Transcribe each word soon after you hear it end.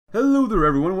Hello there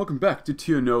everyone, and welcome back to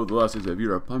TNO, the Last Days of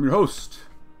Europe. I'm your host,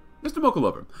 Mr. Mocha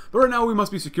Lover. But right now we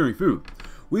must be securing food.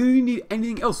 We need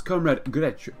anything else, Comrade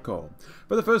Grechko.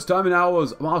 For the first time in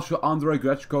hours, Marshal Andrei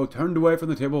Grechko turned away from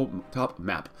the tabletop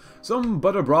map. Some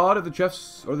but abroad at the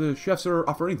chefs are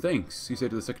offering thanks, he said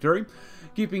to the secretary,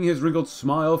 keeping his wrinkled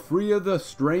smile free of the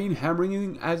strain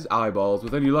hammering at his eyeballs.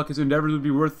 With any luck, his endeavors would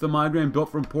be worth the migraine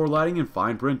built from poor lighting and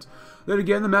fine print. Then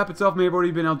again, the map itself may have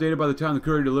already been outdated by the time the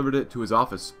courier delivered it to his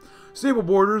office. Stable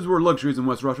borders were luxuries in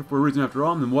West Russia for a reason after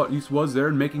all, and what use was there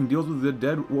in making deals with the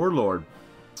dead warlord?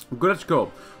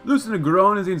 Grechko loosened a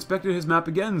groan as he inspected his map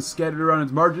again. Scattered around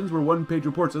its margins were one-page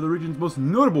reports of the region's most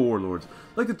notable warlords,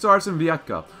 like the Tsars in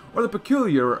Vyatka, or the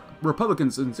peculiar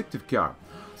Republicans in Syktyvkar.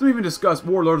 Some even discussed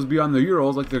warlords beyond the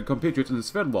Urals, like their compatriots in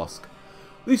Sverdlovsk.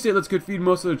 These statelets could feed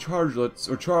most of the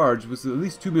charge with at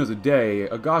least 2 meals a day,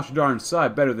 a gosh darn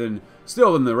sight better than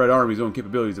the Red Army's own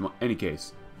capabilities in any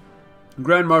case.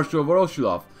 Grand Marshal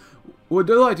Voroshilov would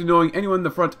delight in knowing anyone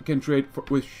the front can trade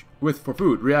with for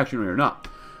food, reactionary or not.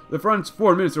 The front's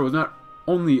foreign minister was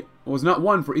not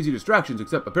one for easy distractions,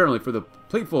 except apparently for the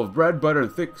plateful of bread, butter,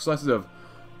 and thick slices of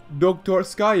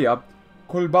doktorskaya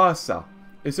kolbasa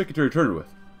his secretary returned with.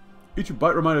 Each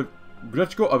bite reminded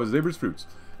Grechko of his labor's fruits.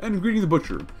 And greeting the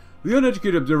butcher. The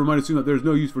uneducated observer might assume that there is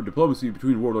no use for diplomacy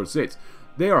between warlord states.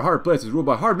 They are hard places, ruled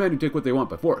by hard men who take what they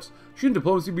want by force. Shouldn't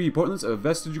diplomacy be pointless, a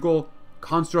vestigial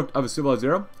construct of a civilized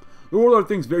era? The warlord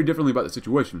thinks very differently about the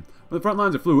situation. When the front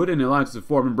lines are fluid and alliances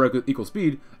form and break with equal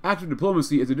speed, active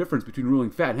diplomacy is the difference between ruling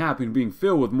fat and happy and being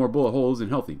filled with more bullet holes and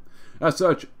healthy. As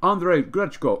such, Andrei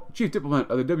Grechko, chief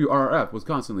diplomat of the WRF, was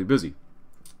constantly busy.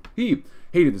 He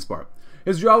hated this part.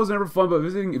 His job was never fun, but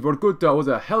visiting Vorkuta was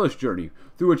a hellish journey,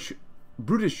 through which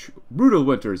brutal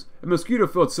winters and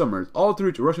mosquito-filled summers, all to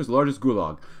reach Russia's largest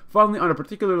gulag. Finally, on a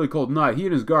particularly cold night, he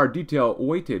and his guard detail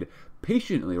waited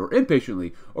patiently or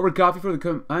impatiently over coffee for the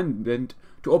commandant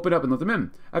to open up and let them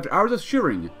in. After hours of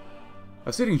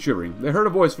sitting shivering, they heard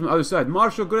a voice from the other side.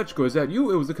 "Marshal Grechko, is that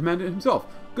you?" It was the commandant himself.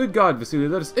 "Good God, Vasily,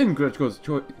 let us in." Grechko's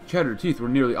chattered teeth were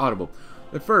nearly audible.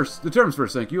 The terms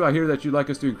first, thank you. I hear that you'd like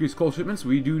us to increase coal shipments.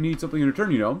 We do need something in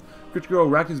return, you know. Grechko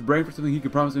racked his brain for something he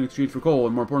could promise in exchange for coal,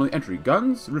 and more importantly, entry.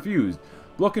 Guns? Refused.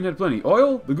 Blokin had plenty.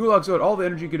 Oil? The Gulag showed all the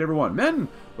energy he could ever want. Men?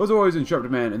 Those were always in sharp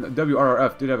demand, and the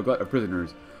WRF did have a glut of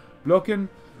prisoners. Blokin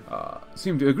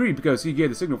seemed to agree because he gave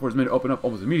the signal for his men to open up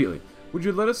almost immediately. "Would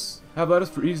you let us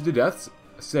freeze to death?"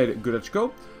 said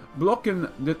Grechko. Blokin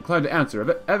declined to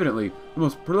answer. Evidently, the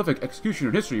most prolific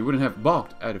executioner in history wouldn't have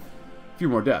balked at a few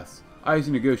more deaths.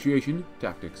 Icy negotiation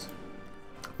tactics.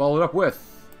 Followed up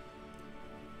with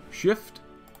shift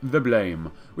the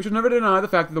blame. We shall never deny the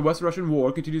fact that the West Russian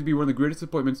War continues to be one of the greatest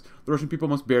disappointments the Russian people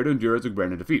must bear to endure as a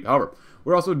grand defeat. However,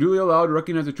 we're also duly allowed to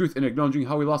recognize the truth in acknowledging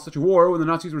how we lost such a war when the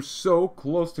Nazis were so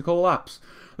close to collapse.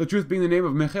 The truth being the name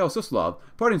of Mikhail Suslov,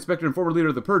 party inspector and former leader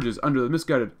of the purges under the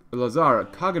misguided Lazar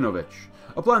Kaganovich,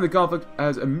 applying the conflict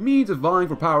as a means of vying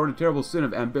for power and a terrible sin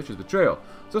of ambitious betrayal.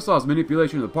 Suslov's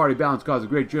manipulation of the party balance caused a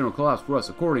great general collapse for us,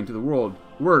 according to the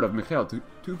word of Mikhail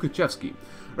Tukhachevsky.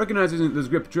 Recognizing this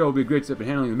great betrayal will be a great step in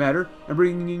handling the matter and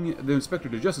bringing the inspector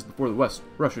to justice before the West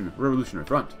Russian Revolutionary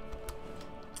Front.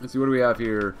 Let's see, what do we have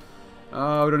here? We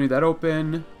don't need that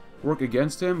open. Work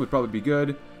against him would probably be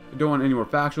good. I don't want any more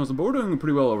factionals, but we're doing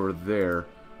pretty well over there.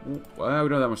 We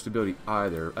don't have that much stability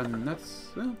either, and that's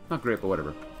not great, but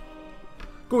whatever.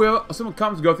 Cool, we have some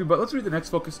comments to go through, but let's read the next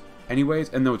focus anyways,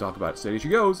 and then we'll talk about it. Steady she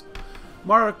goes.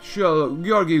 Marshal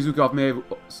Georgy Zhukov may have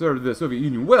served the Soviet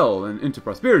Union well and into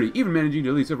prosperity, even managing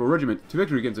to lead several regiments to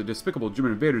victory against the despicable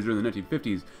German invaders during the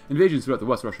 1950s invasions throughout the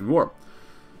West Russian War.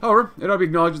 However, it ought to be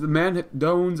acknowledged that the man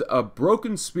dons a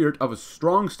broken spirit of a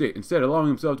strong state, instead allowing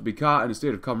himself to be caught in a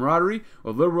state of camaraderie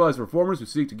with liberalized reformers who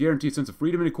seek to guarantee a sense of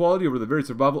freedom and equality over the very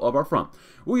survival of our front.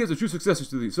 We, as the true successors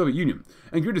to the Soviet Union,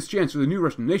 and greatest chance for the new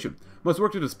Russian nation, must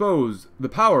work to dispose the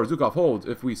power Zhukov holds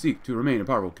if we seek to remain a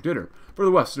powerful contender for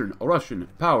the Western Russian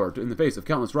power in the face of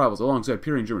countless rivals alongside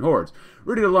peering German hordes,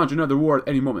 ready to launch another war at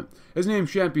any moment. His name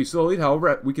shan't be sullied,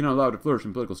 however, we cannot allow it to flourish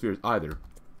in political spheres either.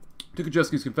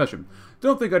 Tukhachevsky's confession.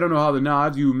 Don't think I don't know how the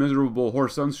knives, you miserable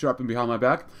horse sons, sharpen behind my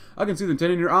back. I can see the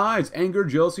intent in your eyes, anger,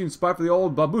 jealousy, and spite for the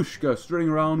old babushka strutting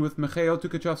around with Mikhail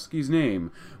Tukhachevsky's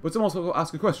name. But some also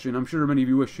ask a question I'm sure many of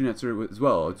you wish to answer as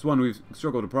well. It's one we've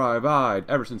struggled to provide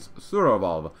ever since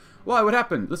Surovov. Why? What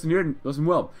happened? Listen here and listen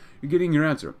well. You're getting your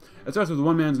answer. It starts with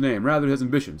one man's name, rather his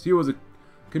ambitions. He was a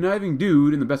conniving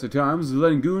dude in the best of times,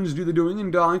 letting goons do the doing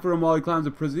and dying for him while he climbs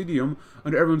the presidium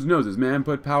under everyone's noses. Man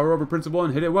put power over principle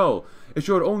and hit it well. It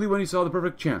showed only when he saw the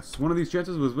perfect chance. One of these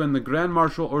chances was when the Grand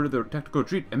Marshal ordered the tactical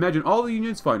retreat. Imagine all the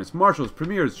Union's finest, marshals,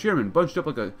 premiers, chairmen, bunched up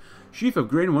like a sheaf of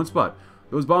grain in one spot.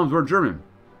 Those bombs weren't German.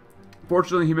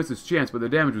 Fortunately, he missed his chance, but the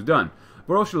damage was done.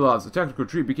 Voroshilov's tactical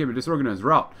retreat became a disorganized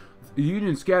rout. The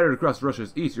Union scattered across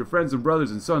Russia's east. Your friends and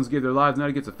brothers and sons gave their lives not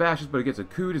against the fascists, but against a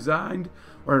coup designed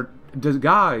or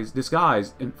disguised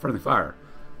in friendly fire.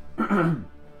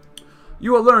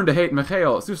 You will learn to hate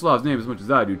Mikhail Suslov's name as much as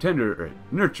I do. Tender it,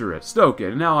 nurture it, stoke it,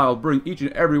 and now I'll bring each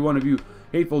and every one of you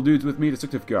hateful dudes with me to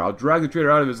Tukhachevsky. I'll drag the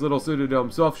traitor out of his little citadel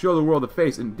himself, show the world the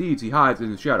face and deeds he hides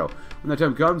in his shadow. When that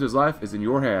time comes, his life is in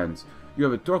your hands. You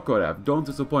have a Torkodev. Don't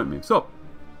disappoint me. So,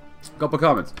 a couple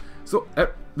comments. So,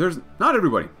 there's not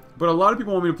everybody, but a lot of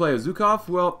people want me to play as Zhukov.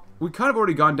 Well, we kind of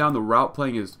already gone down the route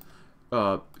playing as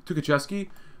Tukhachevsky.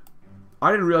 I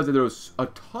didn't realize that there was a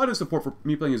ton of support for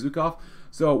me playing as Zhukov.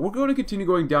 So we're going to continue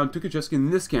going down Tukhachevsky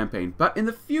in this campaign. But in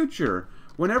the future,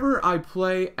 whenever I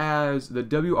play as the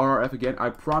WRRF again, I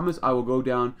promise I will go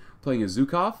down playing as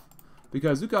Zhukov.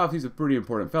 Because Zhukov, he's a pretty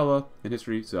important fella in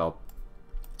history. So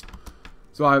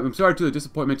I'm sorry to the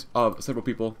disappointment of several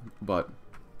people, but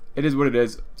it is what it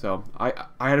is. So I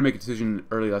had to make a decision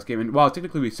early last game. And while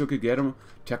technically we still could get him,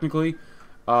 technically,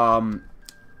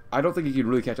 I don't think he can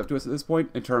really catch up to us at this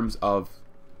point in terms of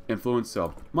influence.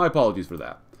 So my apologies for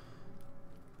that.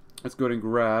 Let's go ahead and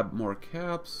grab more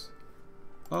caps.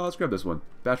 Let's grab this one.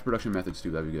 Batch production methods too,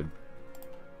 that'd be good.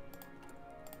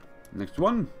 Next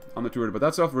one. I'm not too worried about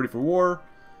that stuff. Ready for war.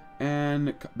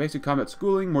 And basic combat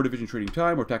schooling, more division trading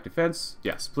time, more tact defense.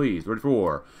 Yes, please, ready for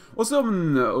war. Will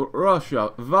summon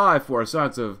Russia, vie for a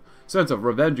sense of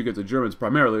revenge against the Germans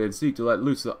primarily, and seek to let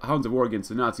loose the hounds of war against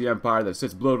the Nazi Empire that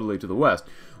sits bloatedly to the west.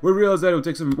 We realize that it will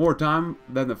take some more time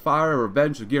than the fire of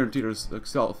revenge to guarantee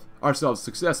ourselves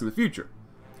success in the future.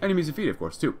 Enemies defeated, of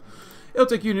course, too. It'll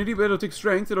take unity, but it'll take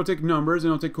strength, it'll take numbers,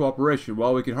 and it'll take cooperation.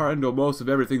 While we can handle most of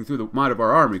everything through the might of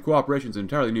our army, cooperation is an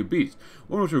entirely new beast,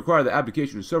 one which will require the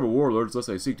abdication of several warlords lest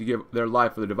they seek to give their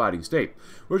life for the dividing state.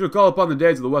 We shall call upon the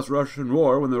days of the West Russian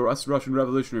War, when the West Russian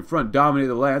Revolutionary Front dominated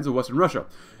the lands of Western Russia.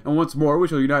 And once more, we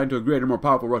shall unite into a greater, more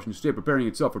powerful Russian state, preparing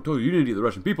itself for total unity of the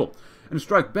Russian people, and to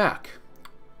strike back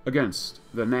against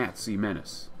the Nazi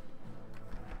menace.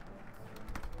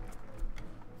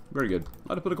 Very good. A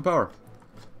lot of political power.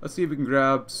 Let's see if we can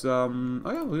grab some...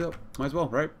 Oh yeah, might as well,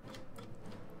 right?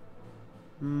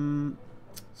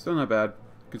 Still not bad.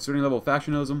 Concerning level of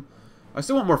factionalism. I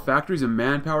still want more factories and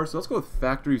manpower, so let's go with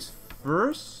factories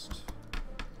first.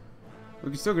 We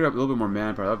can still get up a little bit more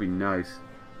manpower, that'd be nice.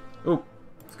 Oh,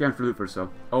 scavenge for loot first, though.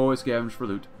 Always scavenge for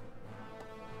loot.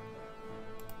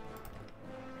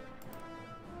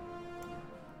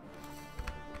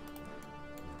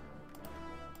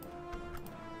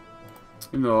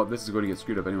 Even though this is going to get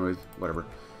screwed up anyways, whatever.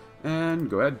 And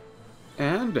go ahead.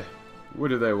 And what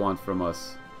do they want from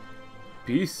us?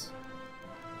 Peace?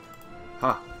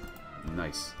 Ha!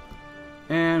 Nice.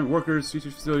 And workers,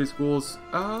 research facilities, schools.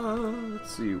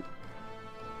 Let's see.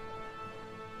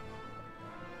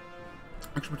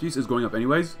 Expertise is going up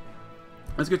anyways.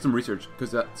 Let's get some research,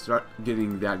 because start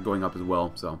getting that going up as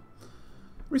well. So,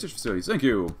 research facilities. Thank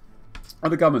you.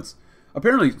 Other comments.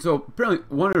 Apparently,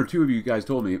 one or two of you guys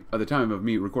told me at the time of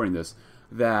me recording this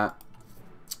that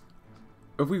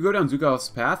if we go down Zhukov's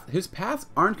path, his paths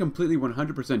aren't completely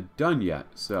 100% done yet.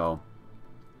 So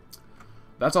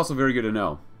that's also very good to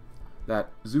know.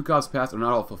 That Zhukov's paths are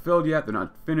not all fulfilled yet, they're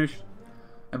not finished.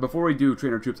 And before we do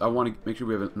train our troops, I want to make sure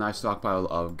we have a nice stockpile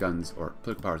of guns or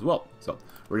political power as well. So,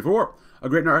 ready for war. A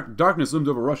great darkness looms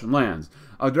over Russian lands.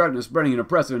 A darkness spreading an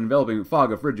oppressive and enveloping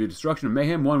fog of frigid destruction and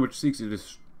mayhem, one which seeks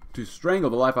to strangle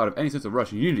the life out of any sense of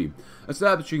Russian unity,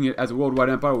 establishing it as a worldwide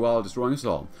empire while destroying us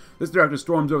all. This darkness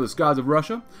storms over the skies of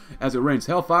Russia as it rains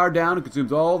hellfire down and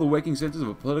consumes all the waking senses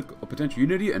of potential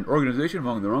unity and organization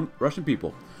among the Russian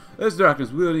people. This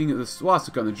darkness, wielding the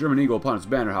swastika and the German eagle upon its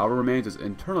banner, however, remains as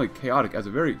internally chaotic as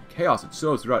the very chaos it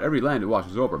sows throughout every land it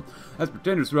washes over. As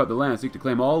pretenders throughout the land seek to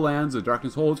claim all lands the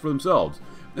darkness holds for themselves.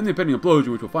 In the impending implosion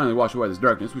which will finally wash away this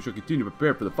darkness, we shall continue to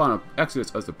prepare for the final exodus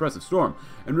of the oppressive storm,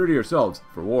 and ready ourselves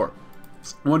for war.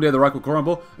 One day the Reich will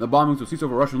crumble, and the bombings will cease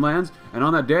over Russian lands, and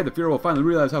on that day the Führer will finally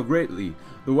realize how greatly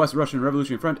the West Russian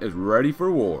Revolutionary Front is ready for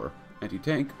war.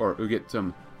 Anti-tank, or we'll get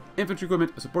some infantry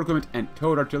equipment, support equipment, and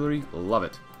towed artillery. Love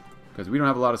it. Because we don't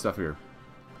have a lot of stuff here.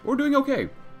 We're doing okay.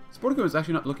 Support equipment is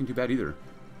actually not looking too bad either. A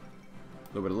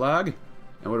little bit of lag.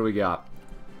 And what do we got?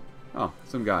 Oh,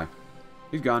 some guy.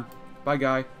 He's gone. Bye,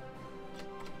 guy.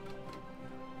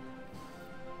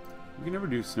 We can never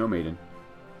do Snow Maiden.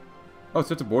 Oh,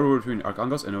 so it's a border between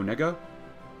Arkhangelsk and Onega?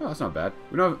 Oh, that's not bad.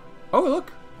 We don't have... Oh,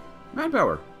 look!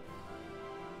 Manpower!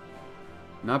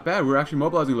 Not bad. We're actually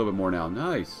mobilizing a little bit more now.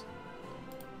 Nice.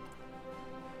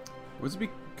 Was it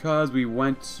because we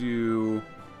went to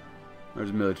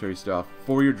There's military stuff.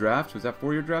 4-year draft. Was that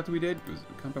 4-year draft we did? It was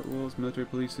combat rules, military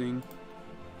policing.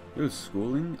 It was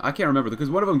schooling. I can't remember because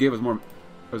one of them gave us more.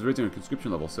 I was raising a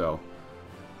conscription level, so.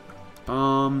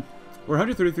 We're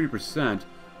 133%.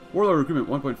 Warlord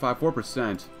recruitment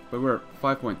 1.54%, but we're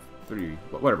 5.3.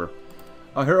 But whatever.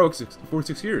 Heroic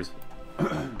 46 years.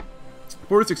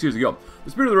 46 years ago,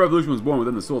 the spirit of the revolution was born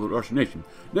within the soul of the Russian nation.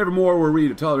 Nevermore were we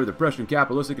to tolerate oppression,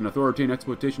 capitalistic and authoritarian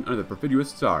exploitation under the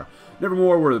perfidious Tsar.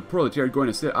 Nevermore were the proletariat going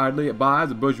to sit idly by as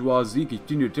the bourgeoisie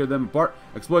continue to tear them apart,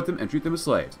 exploit them, and treat them as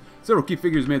slaves. Several key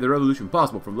figures made the revolution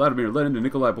possible, from Vladimir Lenin to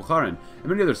Nikolai Bukharin, and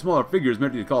many other smaller figures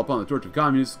meant to call upon the torch of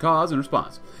communist cause and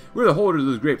response. We are the holders of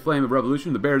this great flame of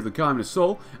revolution, the bearers of the communist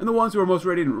soul, and the ones who are most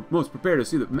ready and most prepared to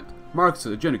see the Marxist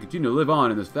agenda continue to live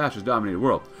on in this fascist-dominated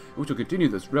world. And we shall continue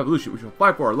this revolution. We shall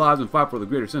fight for our lives and fight for the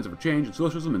greater sense of a change and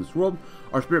socialism in this world.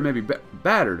 Our spirit may be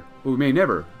battered, but we may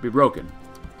never be broken.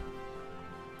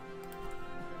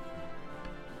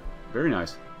 Very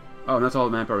nice. Oh, and that's all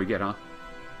the manpower we get, huh?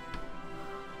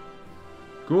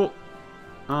 Cool.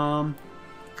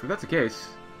 If that's the case,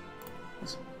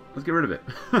 let's get rid of it.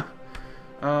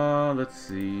 Let's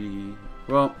see.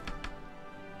 Well,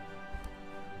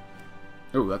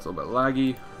 oh, that's a little bit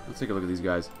laggy. Let's take a look at these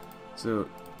guys. So,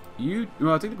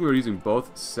 well, technically we're using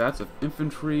both sets of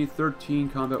infantry, 13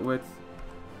 combat width.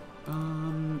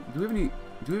 Do we have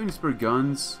any spare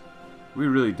guns? We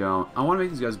really don't. I want to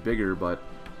make these guys bigger, but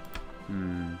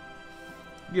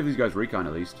give these guys recon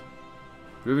at least.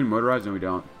 Do we have any motorized? No, we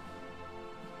don't.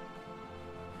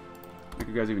 Make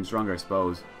you guys even stronger, I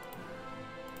suppose.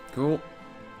 Cool.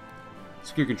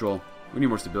 Secure control. We need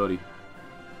more stability.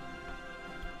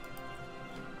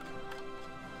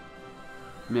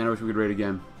 Man, I wish we could raid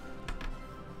again.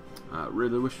 I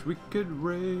really wish we could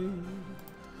raid.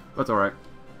 That's alright.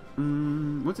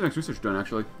 What's the next research done,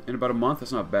 actually? In about a month?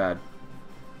 That's not bad.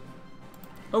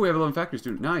 Oh, we have 11 factory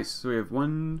students. Nice. So we have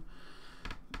 1,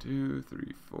 2,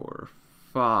 3, 4,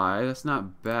 5. That's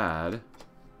not bad.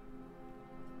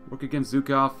 Work against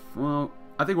Zhukov. Well,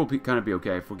 I think we'll kind of be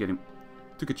okay if we're getting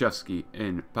Tukhachevsky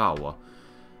in power.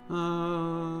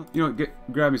 You know,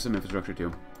 grab me some infrastructure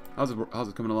too. How's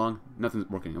it coming along? Nothing's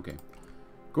working. Okay.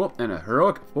 Cool. And a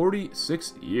heroic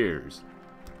 46 years.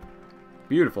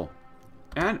 Beautiful.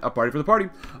 And a party for the party.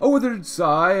 Oh, withered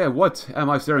sigh. What am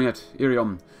I staring at?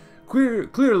 Irium.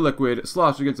 Clear liquid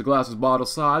sloshed against the glass's bottle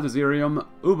sides as Irium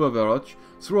Ubaveroch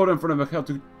swirled in front of Mikhail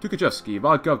Tukhachevsky.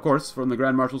 Vodka, of course, from the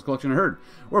Grand Marshal's collection I heard.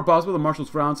 Where possible, the Marshal's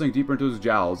frown sank deeper into his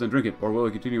jowls. And drink it, or will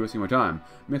he continue wasting my time?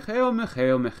 Mikhail.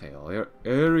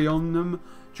 Irium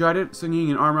tried it,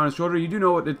 singing an arm around his shoulder. You do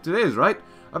know what today is, right?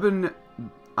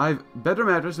 I've better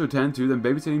matters to attend to than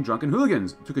babysitting drunken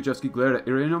hooligans. Tukhachevsky glared at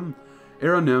Aeronym,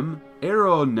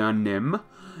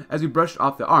 as he brushed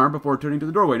off the arm before turning to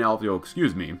the doorway. Now, if you'll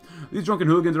excuse me. These drunken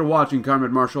hooligans are watching,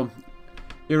 Comrade Marshal.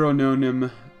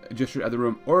 Aeronym gestured at the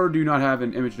room, or do you not have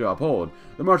an image to uphold?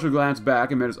 The Marshal glanced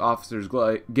back and met his officer's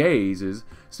gazes,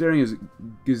 staring as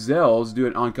gazelles do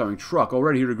an oncoming truck.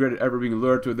 Already he regretted ever being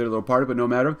lured to their little party, but no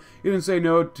matter. He didn't say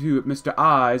no to Mr.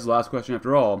 I's last question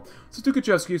after all. So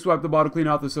Tukhachevsky swiped the bottle clean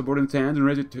off the subordinate's hands and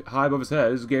raised it high above his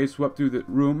head. His gaze swept through the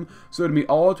room, so to meet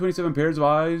all 27 pairs of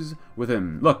eyes with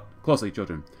him. Look closely,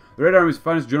 children. The Red Army's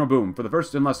finest General Boom. For the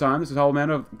first and last time, this is how a man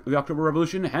of the October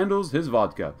Revolution handles his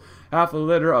vodka. Half a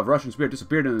liter of Russian spirit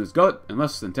disappeared in his gullet in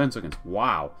less than 10 seconds.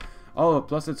 Wow. All of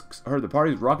Plussets heard the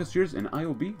party's raucous cheers, and I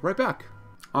will be right back.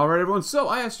 Alright, everyone. So,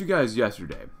 I asked you guys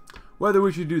yesterday whether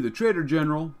we should do the Trader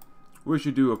General, we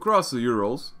should do Across the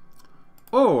Urals,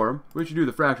 or we should do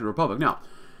the Fractured Republic. Now,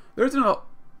 there's a little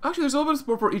bit of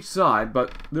support for each side,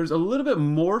 but there's a little bit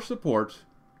more support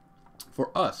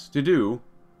for us to do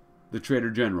the Trader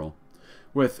General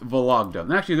with Vologda.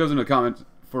 And actually, there's a comment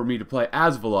for me to play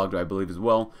as Vologda, I believe, as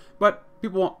well. But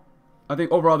people want, I think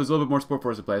overall there's a little bit more support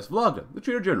for us to play as Vologda, the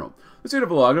Trader General. The state of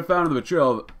Vologda, found in the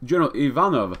betrayal of General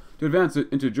Ivanov to advance it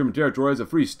into German territory as a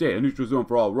free state, a neutral zone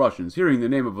for all Russians. Hearing the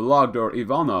name of Vologda or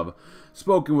Ivanov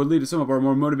spoken would lead to some of our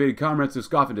more motivated comrades to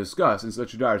scoff and discuss. In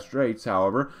such dire straits,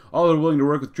 however, all are willing to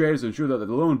work with traders to ensure that the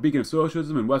lone beacon of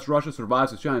socialism in West Russia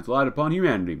survives to shine its light upon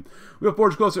humanity. We have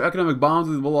forged closer economic bonds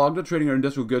with Vologda, trading our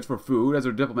industrial goods for food, as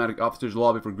our diplomatic officers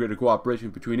lobby for greater cooperation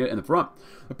between it and the front.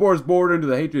 The porous border into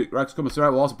the hatred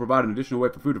Reichskommissariat will also provide an additional way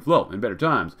for food to flow in better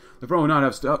times. The front will not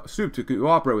have soup to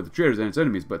cooperate with the traders and its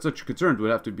enemies, but such concerns would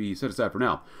have to be set aside for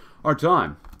now. Our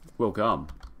time will come.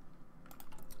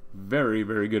 Very,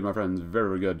 very good, my friends. Very,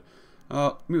 very good.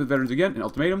 Meet with veterans again. An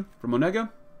ultimatum from Onega.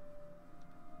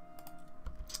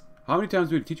 How many times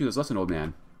do we teach you this lesson, old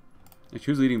man? And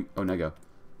who's leading Onega?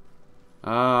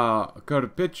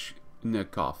 Karpichnikov.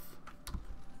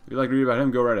 If you'd like to read about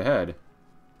him, go right ahead.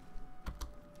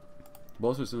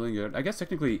 bolster something good. I guess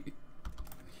technically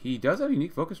he does have a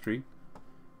unique focus tree.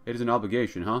 It is an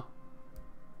obligation, huh?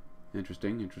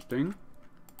 Interesting, interesting.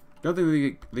 Don't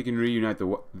think they can reunite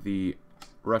the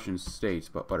Russian states,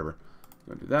 but whatever.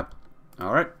 Go do that.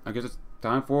 Alright, I guess it's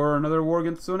time for another war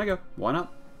against Onega. Why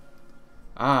not?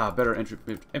 Ah, better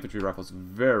infantry rifles.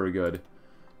 Very good.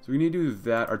 So we need to do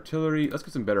that. Artillery. Let's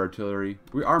get some better artillery.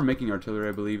 We are making artillery,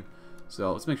 I believe.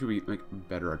 So let's make sure we make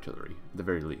better artillery, at the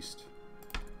very least.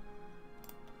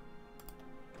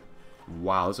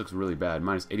 Wow, this looks really bad.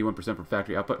 Minus 81% from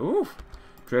factory output. Oof.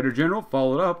 Trader General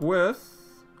followed up with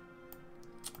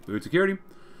food security.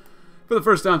 For the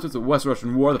first time since the West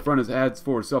Russian War, the front has had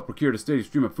for self-procured a steady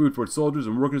stream of food for its soldiers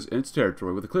and workers in its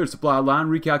territory. With a clear supply line,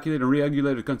 recalculated and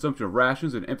regulated consumption of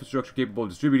rations, and infrastructure capable of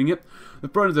distributing it, the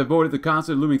front has avoided the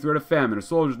constant looming threat of famine. Our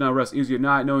soldiers now rest easy at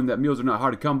night, knowing that meals are not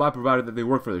hard to come by, provided that they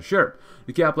work for their share.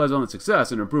 To capitalize on the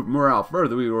success and improve morale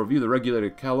further, we will review the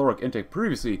regulated caloric intake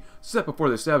previously set before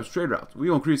the established trade routes. We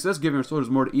will increase this, giving our soldiers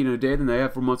more to eat in a day than they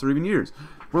have for months or even years.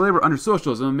 For labor under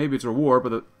socialism, maybe it's a war, but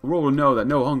the world will know that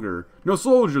no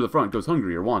soldier of the front goes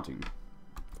hungry or wanting.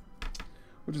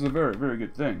 Which is a very, very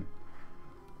good thing.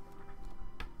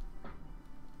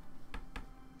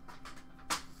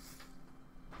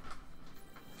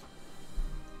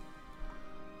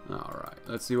 Alright,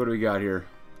 let's see what do we got here.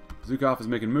 Zhukov is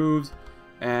making moves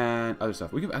and other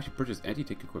stuff. We can actually purchase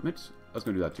anti-tank equipment. Let's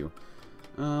go do that too.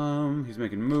 He's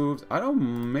making moves. I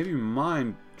don't maybe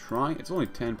mind trying. It's only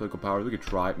 10 political powers. We could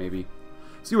try it maybe.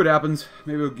 See what happens.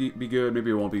 Maybe it'll be good.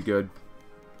 Maybe it won't be good.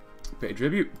 Pay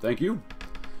tribute. Thank you.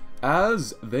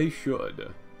 As they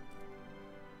should.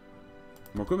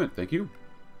 More equipment. Thank you.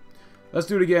 Let's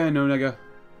do it again, Onega.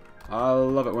 I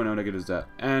love it when Onega does that.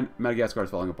 And Madagascar is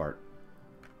falling apart.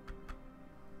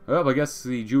 Well, I guess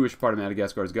the Jewish part of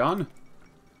Madagascar is gone.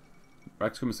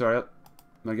 Reichskommissariat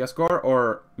Madagascar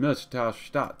or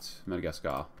Militärstaat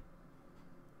Madagascar.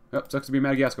 Yep, sucks to be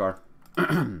Madagascar.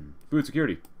 Food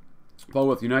security. Paul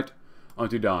Wolf, unite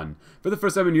unto dawn. For the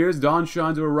first 7 years, dawn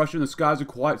shines over Russia and the skies are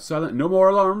quiet, silent. No more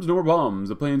alarms, no more bombs.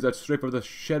 The planes that strafe over the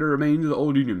shattered remains of the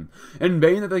old Union. In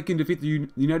vain that they can defeat the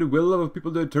united will of a people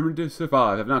determined to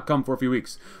survive have not come for a few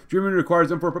weeks. Germany requires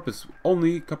them for a purpose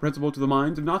only comprehensible to the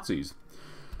minds of Nazis.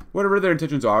 Whatever their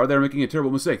intentions are, they are making a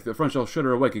terrible mistake. The front shall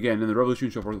shudder awake again, and the revolution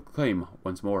shall proclaim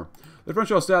once more. The front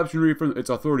shall establish and reaffirm its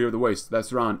authority over the wastes that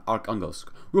surround Arkhangelsk.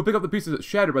 We will pick up the pieces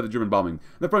shattered by the German bombing,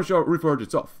 and the front shall reforge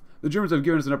itself. The Germans have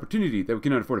given us an opportunity that we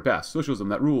cannot afford to pass. Socialism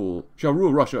that shall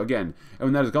rule Russia again, and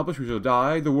when that is accomplished, we shall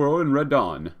dye the world in red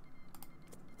dawn.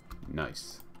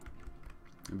 Nice.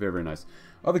 Very, very nice.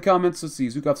 Other comments, let's see.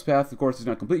 Zhukov's path, of course, is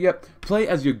not complete yet. Play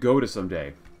as Yagoda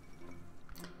someday.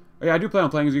 Oh, yeah, I do plan on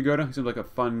playing as Yagoda. He seems like a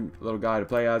fun little guy to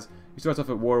play as. He starts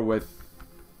off at war with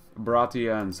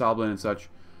Baratia and Sablin and such.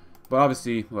 But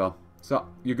obviously, well, so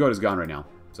Yagoda's gone right now.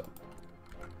 So,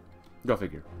 go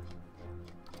figure.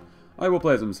 I will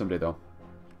play as him someday, though.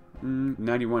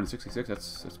 91 and 66,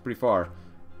 that's pretty far.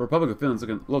 Republic of Finland's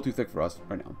looking a little too thick for us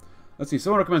right now. Let's see,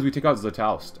 someone recommends we take out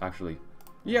Zlataust, actually.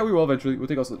 Yeah, we will eventually. We'll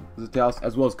take out Zlataust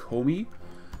as well as Komi.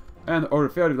 And the order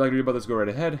failed. If you'd like to read about this, go right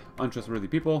ahead. Untrustworthy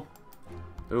people.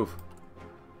 Oof.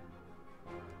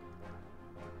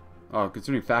 Oh,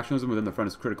 concerning factionalism within the front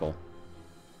is critical.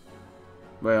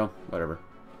 Well, whatever.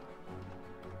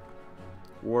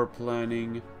 War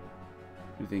planning.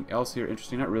 Anything else here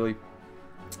interesting? Not really.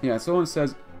 Yeah, someone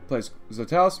says plays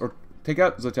Zlataust, or take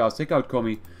out Zlataust, take out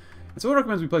Komi. And someone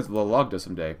recommends we play Lalagda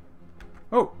someday.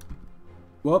 Oh!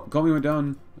 Well, Komi went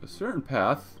down a certain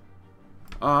path.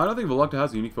 I don't think Lalagda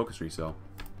has a unique focus tree, so...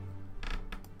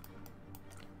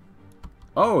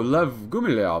 Oh, Lev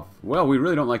Gumilev. Well, we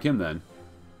really don't like him then.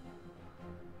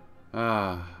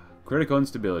 Critical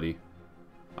instability.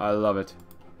 I love it.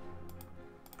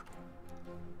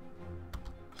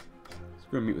 So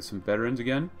we're going to meet with some veterans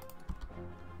again.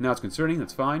 Now it's concerning,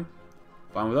 that's fine.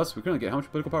 Fine with us. We're going to get how much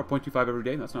political power? 0.25 every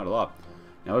day? That's not a lot.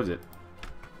 Now what is it?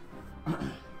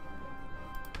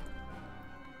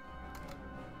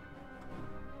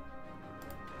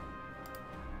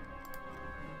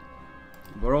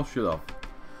 Voroshilov.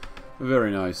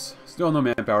 Very nice. Still no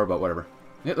manpower, but whatever.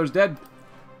 Hitler's dead.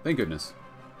 Thank goodness.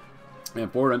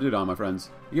 And 4 ended on, my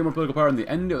friends. You get more political power in the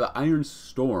end of the Iron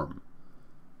Storm.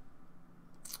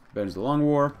 Avenge the Long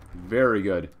War. Very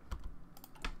good.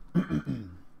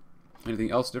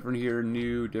 Anything else different here?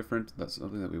 New, different? That's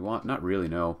something that we want? Not really,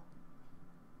 no.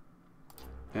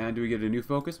 And do we get a new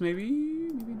focus, maybe?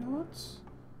 Maybe not?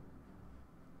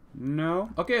 No?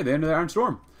 Okay, the end of the Iron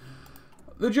Storm.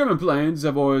 The German planes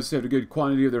have always saved a good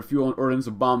quantity of their fuel and ordnance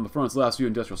to bomb the front's last few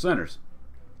industrial centers.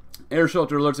 Air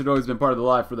shelter alerts had always been part of the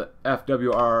life for the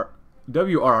FWR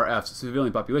WRRF's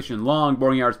civilian population. Long,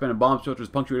 boring hours spent in bomb shelters,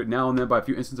 punctuated now and then by a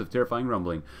few instances of terrifying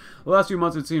rumbling. The last few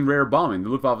months had seen rare bombing. The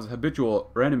Luftwaffe's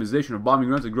habitual randomization of bombing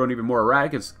runs had grown even more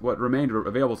erratic as what remained of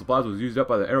available supplies was used up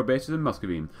by the aero bases in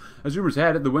Muscovine. As rumors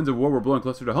had it, the winds of war were blowing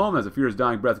closer to home as the fear's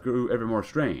dying breath grew ever more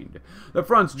strained. The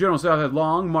front's general staff had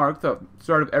long marked the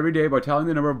start of every day by tallying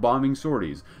the number of bombing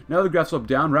sorties. Now the graph sloped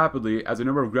down rapidly as the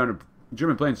number of grounded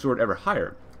German planes soared ever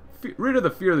higher. Rid of the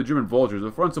fear of the German vultures,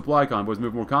 the front supply convoys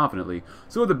moved more confidently.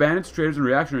 So would the bandits, traitors, and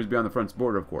reactionaries beyond the front's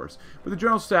border, of course. But the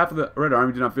general staff of the Red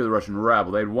Army did not fear the Russian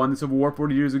rabble. They had won the Civil War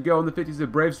 40 years ago. In the 50s, the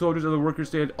brave soldiers of the workers'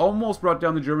 state had almost brought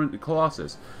down the German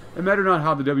colossus. It mattered not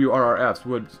how the WRRFs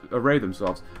would array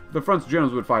themselves. The front's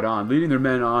generals would fight on, leading their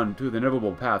men on to the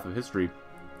inevitable path of history.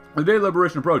 The day of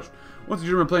liberation approached. Once the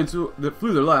German planes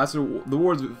flew their last, the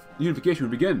wars of unification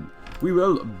would begin. We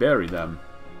will bury them.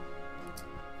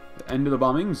 The end of the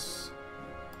bombings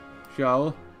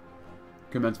shall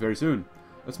commence very soon,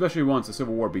 especially once the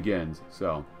Civil War begins.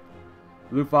 So,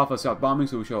 Luftwaffe stopped bombing,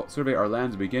 so we shall survey our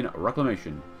lands and begin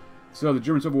reclamation. So the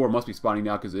German Civil War must be spawning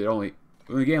now because when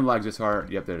the game lags this hard,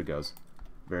 yep, there it goes.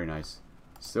 Very nice.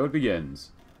 So it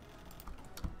begins.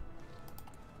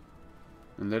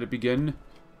 And let it begin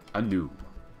anew.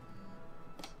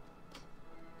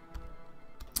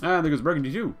 Ah, there goes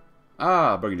Burgundy too.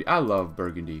 Ah, Burgundy. I love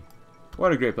Burgundy.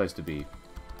 What a great place to be.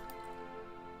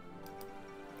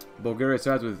 Bulgaria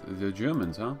sides with the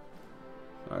Germans, huh?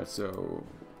 Alright, so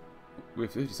we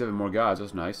have 57 more guys.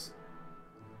 That's nice.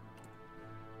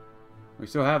 We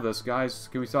still have this, guys.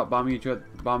 Can we stop bombing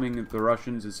the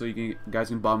Russians, and so guys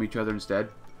can bomb each other instead?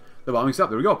 The bombing stopped.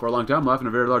 There we go. For a long time, life in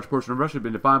a very large portion of Russia had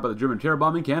been defined by the German terror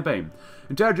bombing campaign.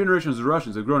 Entire generations of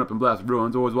Russians have grown up in blasted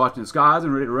ruins, always watching the skies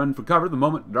and ready to run for cover the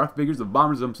moment dark figures of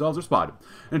bombers themselves are spotted.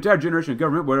 An entire generation of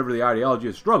government, whatever the ideology,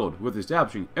 has struggled with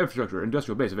establishing infrastructure,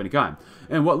 industrial base of any kind,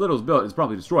 and what little is built is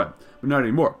promptly destroyed. But not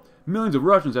anymore. Millions of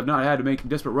Russians have not had to make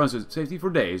desperate runs to safety for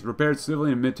days. Repaired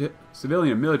civilian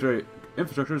and military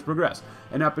infrastructure has progressed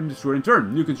and not been destroyed in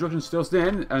turn. New constructions still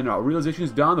stand, and our realization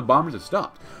is dawned, the bombers have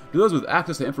stopped. To those with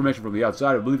access to information from the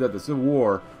outside who believe that the civil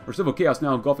war, or civil chaos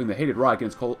now engulfing the hated Reich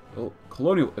and its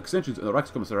colonial extensions in the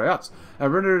Reichskommissariats,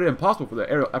 have rendered it impossible for the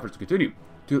aerial efforts to continue.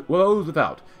 To those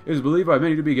without, it is believed by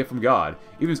many to be a gift from God.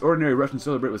 Even as ordinary Russians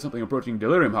celebrate with something approaching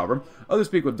delirium, however, others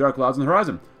speak with dark clouds on the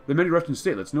horizon. The many Russian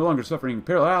statelets, no longer suffering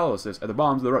paralysis at the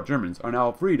bombs of the Germans, are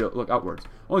now free to look outwards.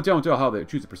 Only time will tell how they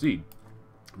choose to proceed.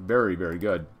 Very, very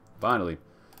good. Finally.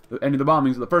 The end of the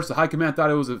bombings. At first, the High Command thought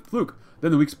it was a fluke.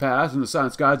 Then the weeks passed, and the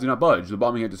silent skies did not budge. The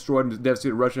bombing had destroyed and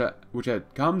devastated Russia, which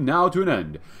had come now to an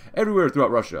end. Everywhere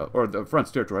throughout Russia, or the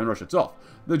front's territory and Russia itself,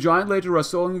 the giant lay to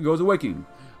rest slowly and goes awaking.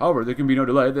 However, there can be no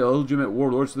delay. The illegitimate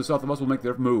warlords to the south of us will make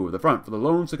their move. The front, for the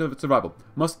lone sake of its survival,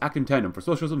 must act in tandem, for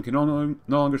socialism can no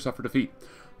longer suffer defeat.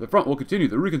 The front will continue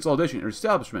the reconsolidation and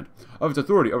establishment of its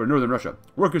authority over northern Russia.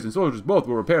 Workers and soldiers both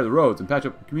will repair the roads and patch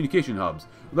up communication hubs.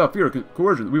 Without fear of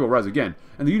coercion, we will rise again,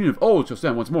 and the Union of old shall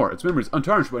stand once more, its memories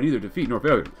untarnished by neither defeat nor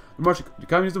failure. The march to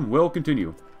communism will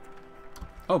continue.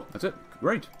 Oh, that's it.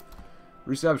 Great.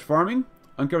 Reestablish farming.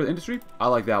 Uncover the industry? I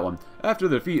like that one. After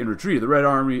the defeat and retreat of the Red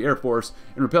Army Air Force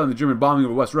in repelling the German bombing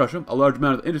over West Russia, a large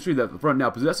amount of the industry that the front now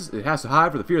possesses, it has to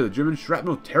hide for the fear of the German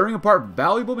shrapnel tearing apart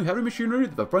valuable and heavy machinery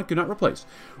that the front cannot replace.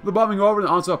 With the bombing over and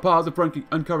the onslaught paused, the front can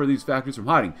uncover these factories from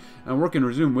hiding, and work can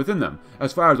resume within them,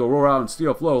 as fires will roar out and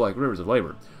steel flow like rivers of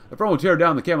labor. The front will tear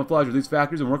down the camouflage of these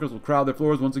factories, and workers will crowd their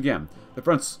floors once again. The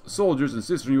front's soldiers and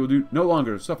citizenry will no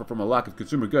longer suffer from a lack of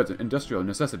consumer goods and industrial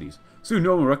necessities. Soon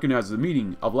no one will recognize the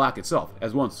meaning of lack itself,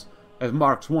 as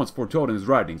Marx once foretold in his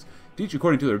writings, to each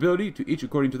according to their ability, to each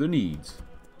according to their needs.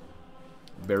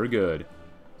 Very good.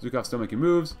 Zhukov's still making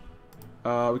moves.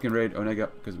 We can raid Onega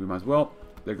because we might as well.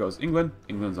 There goes England.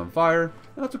 England's on fire.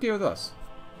 And that's okay with us.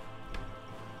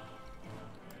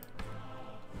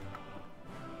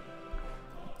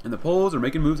 And the Poles are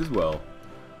making moves as well.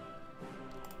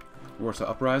 Warsaw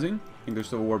Uprising. English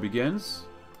Civil War begins.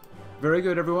 Very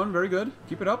good, everyone. Very good.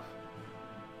 Keep it up.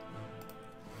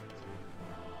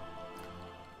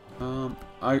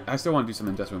 I still want to do some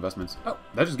industrial investments. Oh,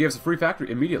 that just gave us a free factory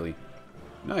immediately.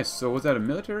 Nice. So was that a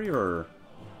military or...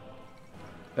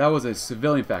 That was a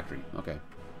civilian factory. Okay.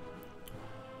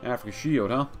 Africa Shield,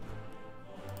 huh?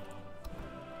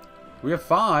 We have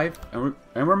 5, and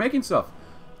we're making stuff.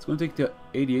 It's going to take to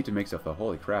 88 to make stuff, though.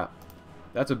 Holy crap.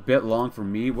 That's a bit long for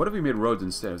me. What if we made roads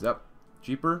instead? Is that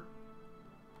cheaper?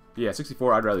 Yeah,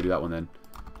 64. I'd rather do that one then.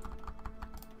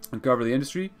 Uncover the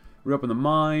industry. Reopen the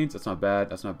mines. That's not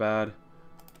bad. That's not bad.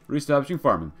 Reestablishing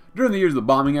farming. During the years of the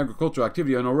bombing, agricultural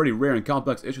activity, an already rare and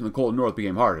complex issue in the cold north,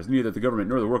 became hard, as neither the government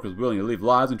nor the workers were willing to leave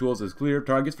lives and tools as clear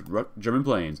targets for German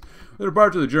planes. With the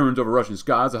departure of the Germans over Russian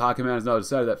skies, the High Command has now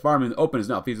decided that farming in the open is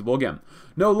not feasible again.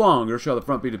 No longer shall the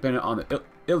front be dependent on the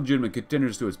illegitimate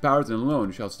contenders to its powers, and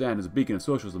alone shall stand as a beacon of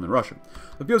socialism in Russia.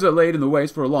 The fields that laid in the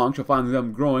waste for long shall find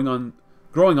them growing on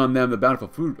them the bountiful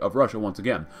food of Russia once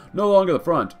again. No longer the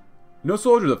front. No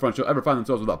soldier of the front shall ever find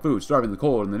themselves without food, starving in the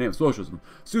cold in the name of socialism.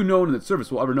 Soon no one in its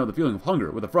service will ever know the feeling of hunger.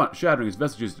 With the front shattering its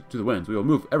vestiges to the winds, we will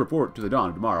move ever forward to the dawn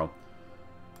of tomorrow.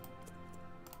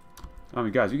 I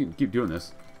mean, guys, you can keep doing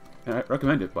this. And I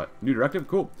recommend it, but new directive?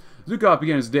 Cool. Zhukov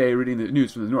began his day reading the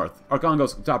news from the north.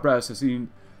 Arkhangelsk's top brass has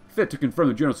seen fit to confirm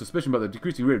the general suspicion about the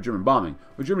decreasing rate of German bombing.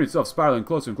 With Germany itself spiraling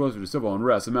closer and closer to civil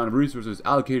unrest, the amount of resources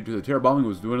allocated to the terror bombing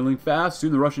was dwindling fast.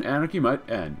 Soon the Russian anarchy might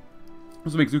end.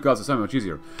 This will make Zhukov's assignment much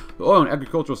easier. The oil and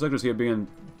agricultural sectors he had been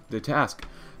tasked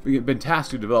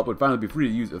to develop would finally be free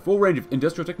to use a full range of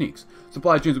industrial techniques.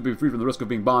 Supply chains would be free from the risk of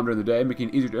being bombed during the day, making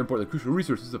it easier to import the crucial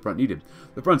resources the front needed.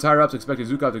 The front's higher-ups expected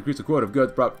Zhukov to increase the quota of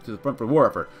goods brought to the front for the war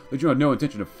effort. The general had no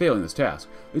intention of failing this task.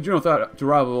 The general thought of his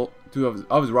arrival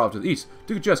to the east.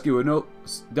 Tukhachevsky would no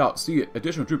doubt see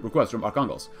additional troop requests from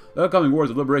Arkhangelsk. The upcoming wars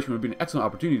of liberation would be an excellent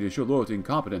opportunity to show loyalty and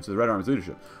competence to the Red Army's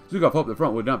leadership. Zhukov hoped the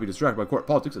front would not be distracted by court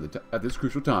politics at this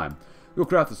crucial time. We will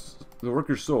craft the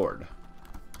worker's sword.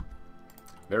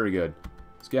 Very good.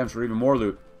 Scams for even more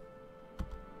loot.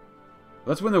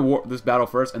 Let's win this battle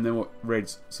first, and then we'll raid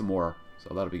some more.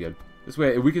 So that'll be good. This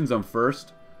way, it weakens them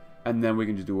first, and then we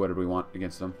can just do whatever we want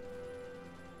against them.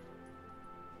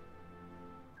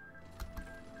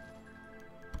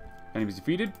 Enemies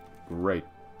defeated? Great.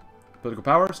 Political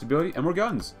power, stability, and more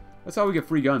guns. That's how we get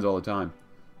free guns all the time.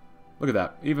 Look at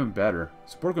that. Even better.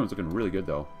 Support gun's looking really good,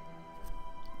 though.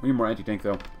 We need more anti-tank,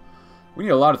 though. We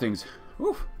need a lot of things.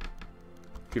 Oof.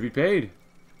 Should be paid.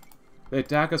 They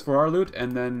attack us for our loot,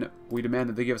 and then we demand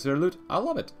that they give us their loot. I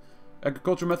love it.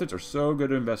 Agricultural methods are so good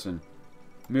to invest in.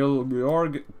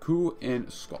 Milorg coup in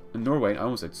Norway. I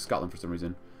almost said Scotland for some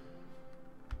reason.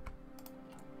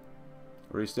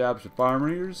 Reestablish the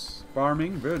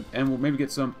farming, good, and we'll maybe get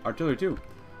some artillery too.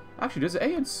 Actually, does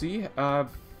A and C have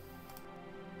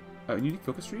a unique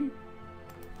focus tree?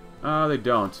 They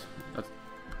don't. That's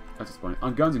disappointing.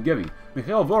 On guns and giving,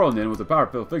 Mikhail Voronin was a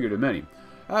powerful figure to many,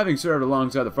 having served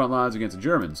alongside the front lines against the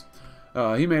Germans.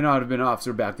 He may not have been an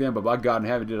officer back then, but by God in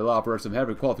heaven did allow for some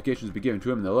heavy qualifications to be given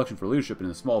to him in the election for leadership in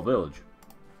a small village.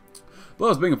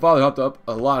 Plus, being a father helped up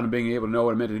a lot in being able to know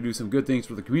what it meant to do some good things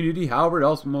for the community. However, it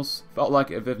almost felt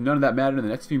like if none of that mattered in the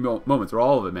next few moments, or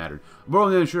all of it mattered.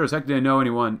 Voronin sure as heck didn't know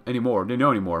anymore,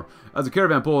 as the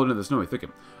caravan pulled into the snowy thicket.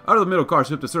 Out of the middle car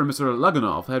slipped a certain Mr.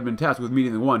 Lagunov, had been tasked with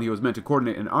meeting the one he was meant to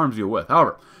coordinate an arms deal with.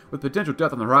 However, with potential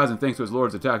death on the horizon thanks to his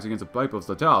lord's attacks against the pipe of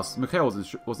Slataus, Mikhail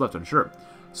was left unsure.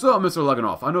 So, Mr.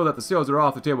 Lagunov, I know that the sales are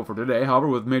off the table for today. However,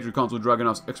 with Major Consul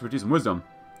Dragunov's expertise and wisdom,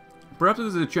 perhaps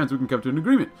there's a chance we can come to an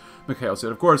agreement. Mikhail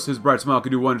said. Of course, his bright smile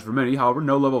could do wonders for many. However,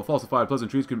 no level of falsified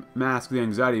pleasantries could mask the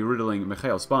anxiety riddling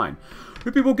Mikhail's spine.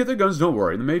 Your people get their guns, don't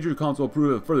worry. The Major Consul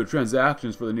approved of further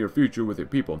transactions for the near future with your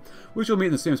people. We shall meet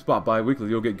in the same spot bi-weekly.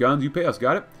 You'll get guns, you pay us,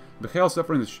 got it? Mikhail,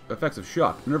 suffering the effects of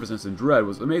shock, nervousness, and dread,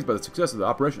 was amazed by the success of the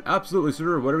operation. Absolutely,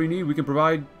 sir. Whatever you need, we can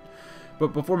provide.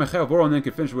 But before Mikhail Voronin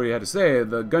could finish what he had to say,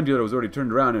 the gun dealer was already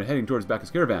turned around and heading towards Bacchus'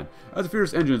 caravan, as the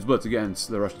fierce engines blitz against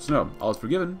the Russian snow. All is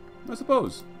forgiven, I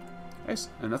suppose. Nice,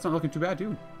 and that's not looking too bad,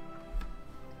 too.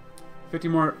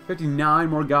 59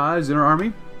 more guys in our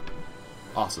army.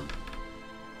 Awesome.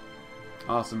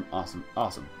 Awesome, awesome,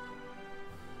 awesome.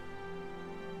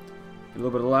 A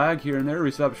little bit of lag here and there,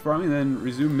 reestablish farming, and then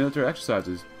resume military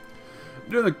exercises.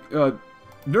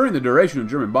 During the duration of the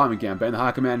German bombing campaign, the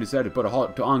High Command decided to put a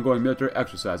halt to ongoing military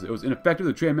exercises. It was ineffective.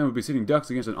 The trained men would be sitting ducks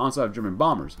against an onslaught of German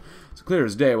bombers. It's clear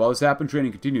as day. While this happened,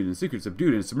 training continued in secret,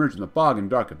 subdued, and submerged in the fog and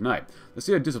dark of night. The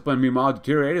state of discipline, meanwhile,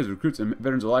 deteriorated as recruits and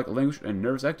veterans alike languished in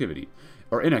nervous inactivity.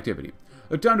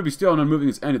 The time to be still and unmoving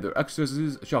is ended. The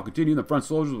exercises shall continue. The front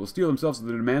soldiers will steel themselves to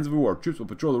the demands of war. Troops will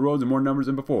patrol the roads in more numbers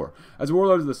than before. As the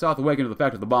warlords of the South awaken to the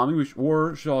fact of the bombing,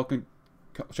 war shall come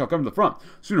to the front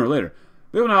sooner or later.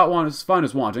 They will not want us, find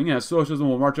us wanting, as socialism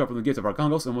will march up from the gates of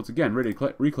Arkhangelsk and once again ready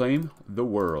to reclaim the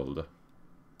world.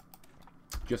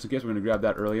 Just in case, we're going to grab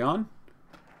that early on.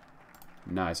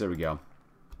 Nice, there we go.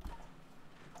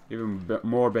 Even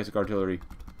more basic artillery.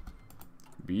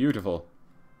 Beautiful.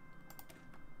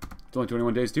 It's only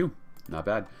 21 days too. Not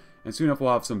bad. And soon enough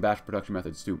we'll have some batch production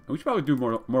methods too. And we should probably do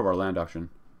more of our land auction.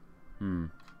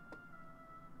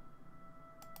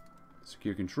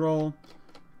 Secure control.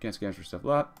 Can't scan for stuff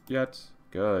yet.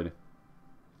 Good.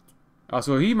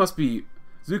 So he must be...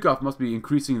 Zhukov must be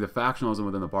increasing the factionalism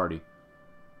within the party.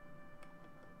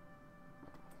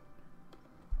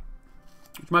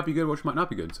 which might be good, which might not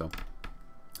be good, so.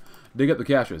 Dig up the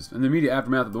caches. In the immediate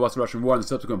aftermath of the West Russian War and the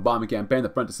subsequent bombing campaign, the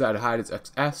front decided to hide its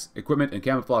excess equipment and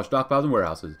camouflage stockpiles and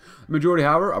warehouses. The majority,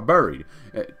 however, are buried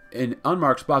in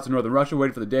unmarked spots in northern Russia,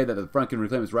 waiting for the day that the front can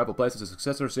reclaim its rightful place as a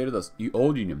successor state of the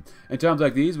old Union. In times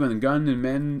like these, when the gun and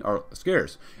men are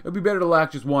scarce, it would be better to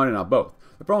lack just one and not both.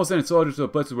 The front will send its soldiers to the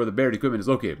places where the buried equipment is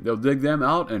located. They'll dig them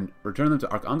out and return them to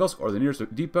Arkhangelsk or the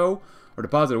nearest depot or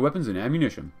deposit of weapons and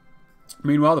ammunition.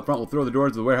 Meanwhile, the front will throw the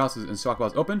doors of the warehouses and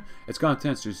stockpiles open, its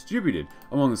contents distributed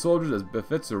among the soldiers as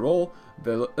befits their role.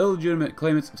 The illegitimate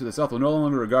claimants to the south will no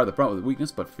longer regard the front with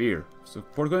weakness but fear.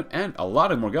 Support equipment and a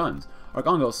lot of more guns.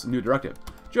 Arkhangelsk's new directive.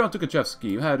 General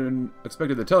Tukhachevsky had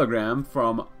expected the telegram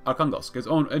from Arkhangelsk. His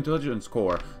own intelligence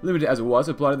corps, limited as it was,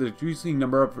 applied the decreasing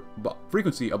number of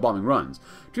frequency of bombing runs.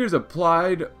 Treaties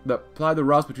applied the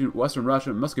routes between Western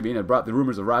Russia and Muscovy and had brought the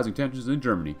rumors of rising tensions in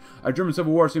Germany. A German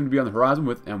civil war seemed to be on the horizon,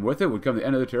 and with it would come the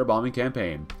end of the terror bombing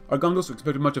campaign. Arkhangelsk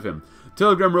expected much of him. The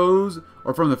telegram rose,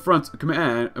 or from the front's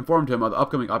command, informed him of the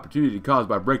upcoming opportunity caused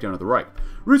by a breakdown of the Reich.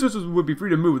 Resources would be free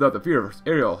to move without the fear of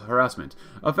aerial harassment.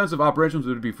 Offensive operations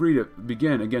would be free to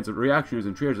begin against the reactionaries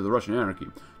and traitors of the Russian anarchy.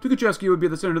 Tukhachevsky would be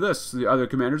at the center of this. The other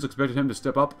commanders expected him to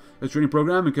step up his training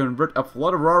program and convert a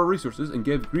flood of raw resources and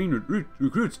give green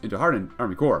recruits into hardened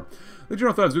army corps. The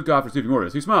general thought of Zhukov receiving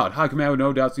orders. He smiled. High command would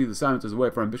no doubt see the assignments as a way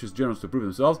for ambitious generals to prove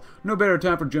themselves. No better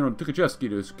time for General Tukhachevsky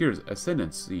to secure his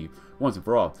ascendancy once and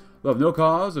for all. They'll have no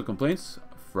cause of complaints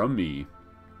from me.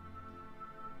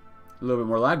 A little bit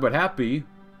more lag, but happy.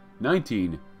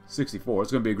 1964.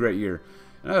 It's going to be a great year.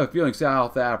 And I have a feeling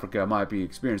South Africa might be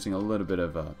experiencing a little bit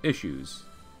of issues.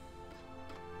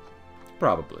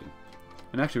 Probably.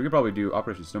 And actually, we could probably do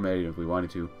Operation Snowman if we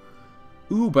wanted to.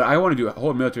 Ooh, but I want to do a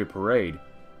whole military parade.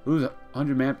 We lose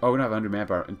 100 man... Oh, we don't have 100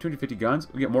 manpower. And 250 guns.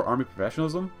 We get more army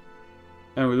professionalism.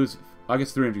 And we lose, I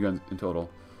guess, 300 guns in total.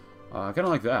 I kind of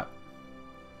like that.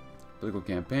 Political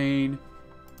campaign.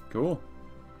 Cool.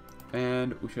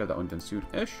 And we should have that one done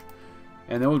soon-ish.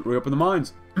 And then we'll reopen the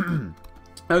mines.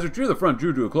 As the retreat of the front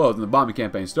drew to a close and the bombing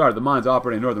campaign started, the mines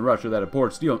operating in northern Russia that had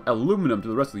poured steel and aluminum to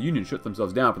the rest of the Union shut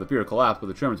themselves down for the fear of collapse with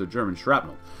the tremors of German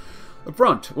shrapnel. The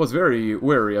front was very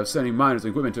wary of sending miners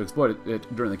and equipment to exploit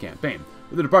it during the campaign.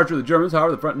 With the departure of the Germans,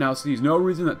 however, the front now sees no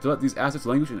reason to let these assets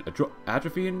languish in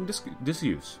atrophy and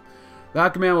disuse. The High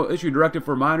Command will issue a directive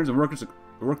for miners and workers to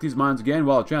work these mines again,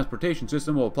 while a transportation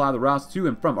system will apply the routes to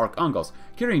and from Arkhangelsk,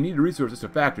 carrying needed resources to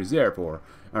factories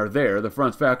the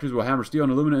front's factories will hammer steel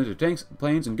and aluminum into tanks,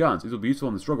 planes, and guns. These will be useful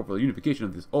in the struggle for the unification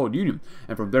of this old Union,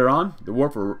 and from there on, the war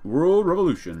for world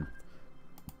revolution.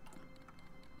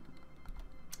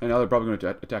 And now they're probably going to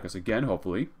attack us again,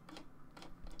 hopefully.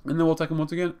 And then we'll attack them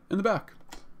once again in the back.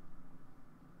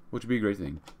 Which would be a great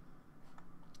thing.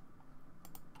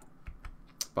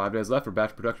 5 days left for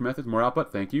batch production methods. More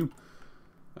output, thank you.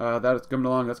 That's coming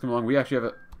along, that's coming along. We actually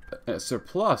have a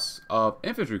surplus of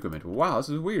infantry equipment. Wow, this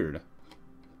is weird.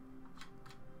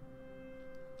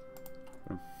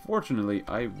 Unfortunately,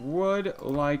 I would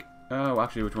like... Oh,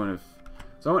 actually, which one?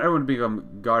 So I want everyone to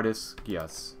become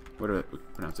Gardiskias. What do I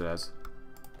pronounce it as?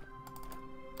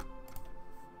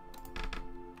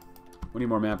 We need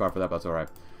more manpower for that, but that's alright.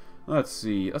 Let's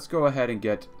see. Let's go ahead and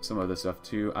get some of this stuff,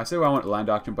 too. I say I want land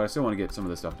doctrine, but I still want to get some of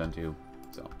this stuff done, too.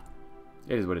 So,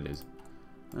 it is what it is.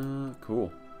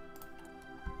 Cool.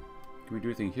 Can we do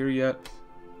anything here yet?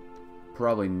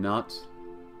 Probably not.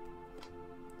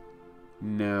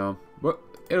 No. But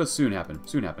it'll soon happen.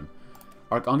 Soon happen.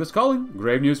 Arkhangelsk calling.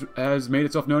 Grave news has made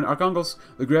itself known in Arkhangelsk.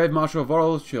 The grave Marshal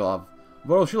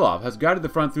Voroshilov has guided the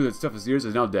front through its toughest years and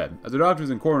is now dead. As the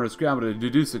doctors and coroners scramble to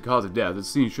deduce the cause of death, it's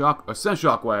sent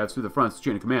shockwaves through the front's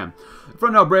chain of command. The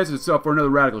front now braces itself for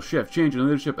another radical shift, change in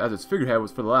leadership as its figurehead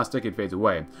was for the last decade fades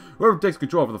away. Whoever takes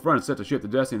control for the front is set to shape the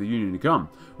destiny of the Union to come.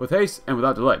 With haste and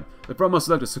without delay, the front must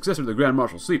select a successor to the Grand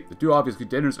Marshal's seat. The two obvious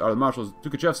contenders are the Marshals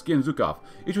Tukhachevsky and Zhukov,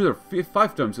 each with their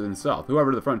fiefdoms in the south.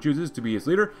 Whoever the front chooses to be its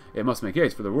leader, it must make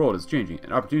haste, for the world is changing,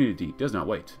 and opportunity does not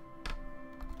wait.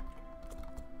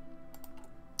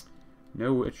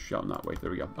 No, it shall not wait.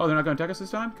 There we go. Oh, they're not going to attack us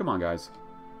this time? Come on, guys.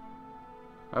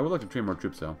 I would like to train more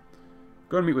troops, though.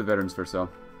 Go and meet with veterans first, though.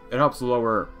 It helps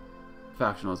lower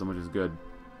factionalism, which is good.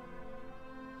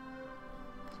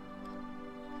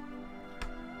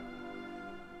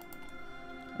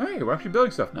 Hey, we're actually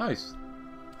building stuff. Nice.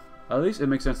 At least it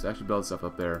makes sense to actually build stuff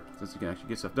up there, since you can actually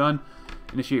get stuff done.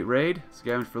 Initiate raid.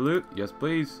 Scavenge for loot. Yes,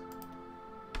 please.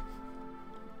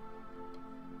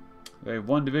 They have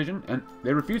one division, and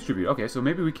they refuse tribute. Okay, so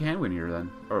maybe we can win here then.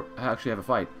 Or actually have a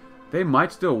fight. They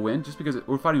might still win, just because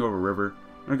we're fighting over a river.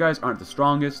 And our guys aren't the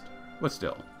strongest, but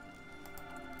still.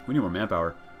 We need more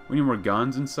manpower. We need more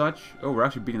guns and such. Oh, we're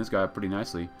actually beating this guy up pretty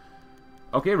nicely.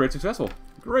 Okay, raid successful.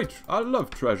 Great. I love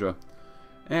treasure.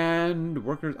 And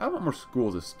workers. I want more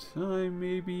schools this time,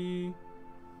 maybe.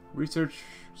 Research,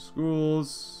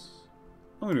 schools.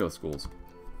 I'm gonna go with schools.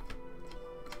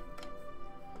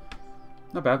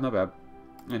 Not bad, not bad.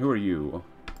 And who are you?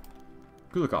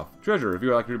 Kulikov. Treasure. If you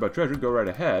would like to read about treasure, go right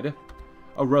ahead.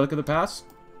 A relic of the past?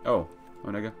 Oh,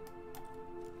 Onega.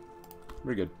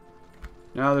 Very good.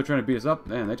 Now they're trying to beat us up.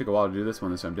 Man, they took a while to do this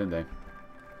one this time, didn't they?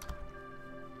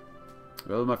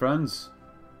 Well, my friends.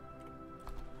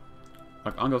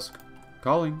 Angos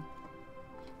calling.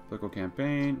 Political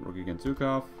campaign. Rookie against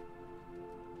Zukov.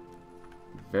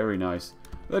 Very nice.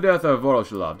 The death of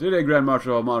Voroshilov. Today, Grand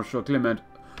Marshal Clement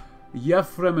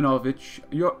Yefremenovich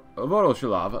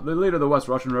Voroshilov, the leader of the West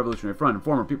Russian Revolutionary Front and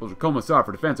former People's Commissar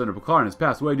for Defense under Bukharin, has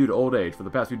passed away due to old age. For the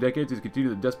past few decades, he's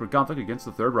continued the desperate conflict against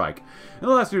the Third Reich. In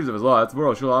the last years of his life,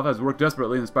 Voroshilov has worked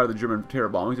desperately in spite of the German terror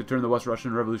bombings to turn the West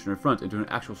Russian Revolutionary Front into an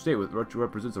actual state which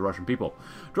represents the Russian people,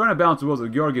 trying to balance the wills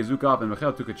of Georgy Zhukov and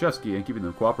Mikhail Tukhachevsky and keeping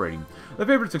them cooperating. The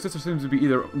favorite successor seems to be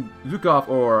either Zhukov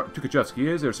or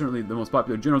Tukhachevsky, as they're certainly the most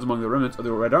popular generals among the remnants of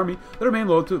the Red Army that remain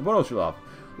loyal to Voroshilov.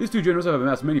 These two generals have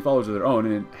amassed many followers of their own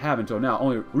and have until now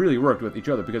only really worked with each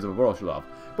other because of Voroshilov.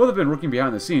 Both have been working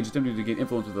behind the scenes, attempting to gain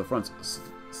influence with the front's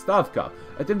Stavka,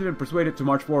 attempting to persuade it to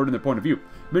march forward in their point of view.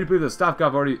 Many believe that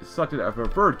Stavka already selected a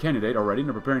preferred candidate already and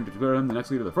are preparing to declare him the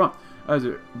next leader of the front, as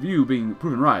a view being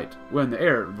proven right when the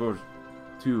heir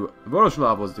to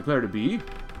Voroshilov was declared to be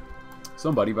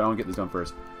somebody, but I want to get this done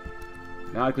first.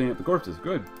 Now I clean up the corpses.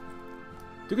 Good.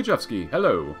 Tukhachevsky,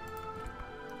 hello.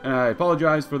 And I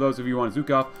apologize for those of you who want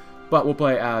Zhukov, but we'll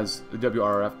play as the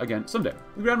WRF again someday.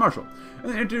 The Grand Marshal. In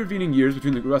the intervening years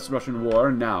between the West Russian War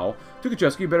and now,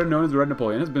 Tukhachevsky, better known as the Red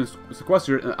Napoleon, has been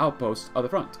sequestered in the outposts of the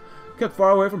front, kept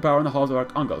far away from power in the halls of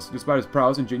Angos. Despite his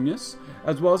prowess and genius,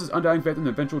 as well as his undying faith in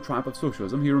the eventual triumph of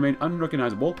socialism, he remained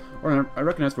unrecognizable or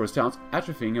unrecognized for his talents,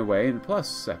 atrophying away in the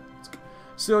Plesetsk.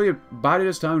 Still, he bided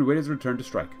his time and waited his return to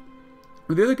strike.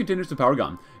 With the other contenders to power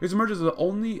gone, he emerges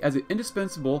as an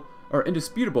indisputable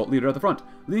leader of the front,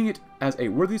 leading it as a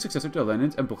worthy successor to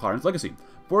Lenin's and Bukharin's legacy.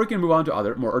 Before he can move on to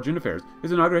other, more urgent affairs,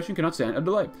 his inauguration cannot stand a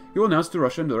delay. He will announce to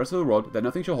Russia and the rest of the world that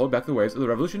nothing shall hold back the waves of the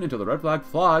revolution until the red flag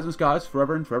flies in the skies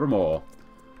forever and forevermore.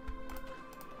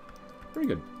 Very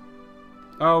good.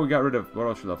 Oh, we got rid of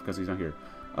Voroshilov because he's not here.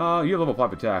 You have level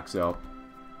 5 attack, so...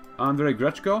 Andrei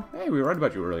Grechko? Hey, we were right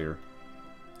about you earlier.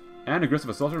 And aggressive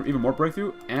assaulter, even more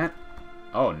breakthrough, and...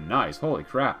 Oh, nice. Holy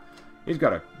crap. He's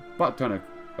got a butt ton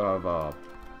of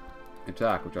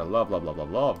attack, which I love, love, love,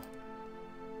 love, love.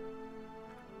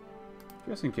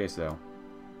 Just in case, though.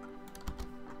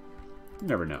 You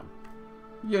never know.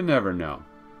 You never know.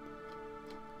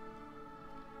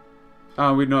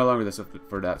 Oh, we no longer this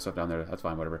for that stuff down there. That's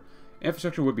fine, whatever.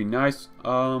 Infrastructure would be nice.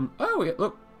 Oh,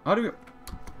 look. How do we...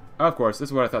 Of course, this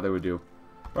is what I thought they would do.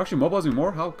 We're actually mobilizing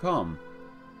more? How come?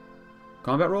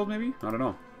 Combat roll, maybe? I don't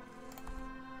know.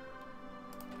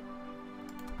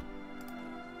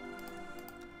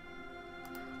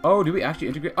 Oh, did we actually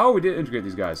integrate? Oh, we did integrate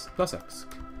these guys. Plus X.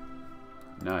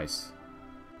 Nice.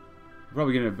 We're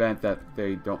probably going to event that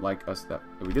they don't like us that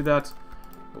we did that.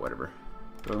 But whatever.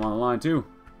 Put them on the line, too.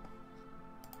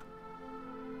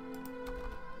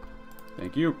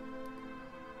 Thank you.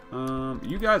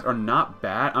 You guys are not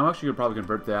bad. I'm actually going to probably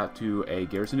convert that to a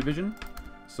garrison division.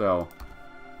 So,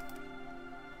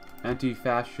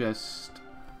 anti-fascist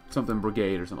something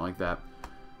brigade or something like that.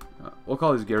 We'll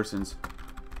call these garrisons.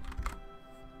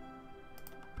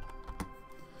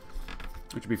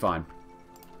 Which would be fine.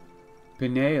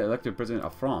 Pinay elected president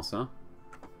of France, huh?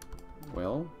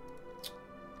 Well.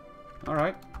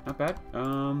 Alright, not bad.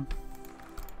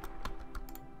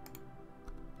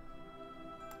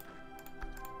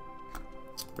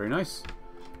 Very nice.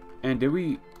 And did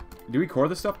we core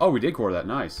this stuff? Oh, we did core that.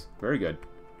 Nice. Very good.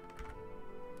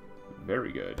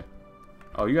 Very good.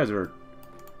 Oh, you guys are...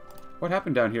 What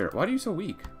happened down here? Why are you so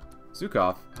weak?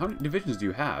 Zhukov, how many divisions do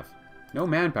you have? No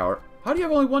manpower. How do you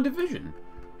have only one division?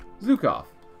 Zhukov.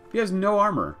 He has no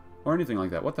armor or anything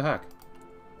like that. What the heck?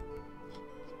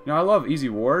 Now, I love easy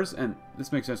wars, and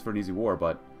this makes sense for an easy war,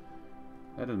 but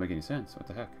that doesn't make any sense. What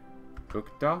the heck?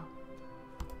 Ukta?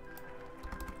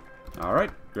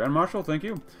 Alright, Grand Marshal, thank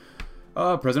you.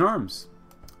 Present arms.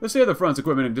 The state of the front's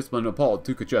equipment and discipline appalled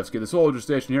Tukhachevsky. The soldier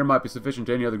stationed here might be sufficient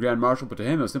to any other Grand Marshal, but to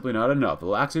him it was simply not enough. The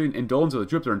laxity and indolence of the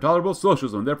troops are intolerable.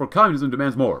 Socialism, therefore communism,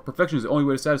 demands more. Perfection is the only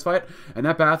way to satisfy it, and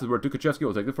that path is where Tukhachevsky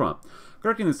will take the front.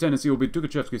 Correcting this tendency will be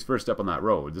Tukhachevsky's first step on that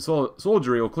road. The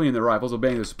soldiery will clean their rifles,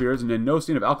 obeying their spears, and in no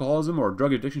scene of alcoholism or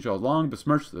drug addiction shall long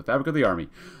besmirch the fabric of the army.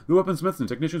 The weaponsmiths and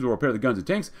technicians will repair the guns and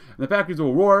tanks, and the factories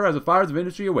will roar as the fires of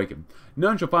industry awaken.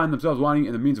 None shall find themselves wanting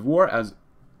in the means of war as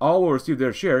All will receive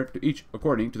their share, to each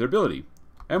according to their ability.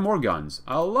 And more guns.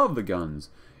 I love the guns.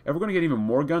 If we're going to get even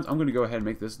more guns, I'm going to go ahead and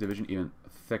make this division even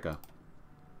thicker.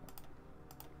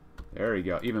 There you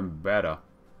go. Even better.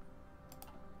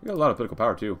 We got a lot of political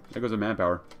power, too. There goes the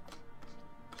manpower.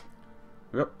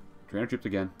 Yep. 300 troops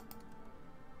again.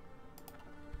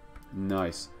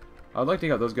 Nice. I'd like to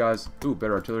take out those guys. Ooh,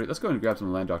 better artillery. Let's go ahead and grab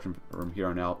some land doctrine from here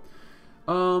on out.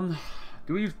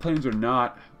 Do we use planes or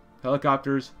not?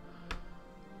 Helicopters?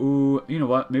 Ooh, you know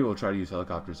what? Maybe we'll try to use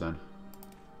helicopters then.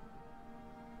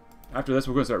 After this,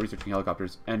 we're going to start researching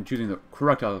helicopters and choosing the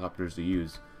correct helicopters to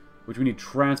use. Which we need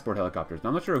transport helicopters. Now,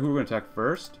 I'm not sure who we're going to attack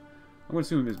first. I'm going to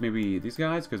assume it's maybe these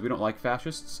guys, because we don't like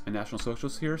fascists and National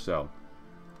Socialists here, so...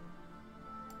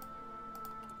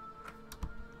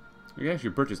 We can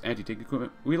actually purchase anti-tank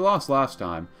equipment. We lost last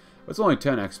time, but it's only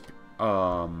 10x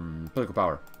political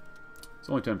power. It's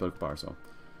only 10 political power, so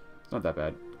it's not that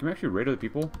bad. Can we actually raid other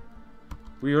people?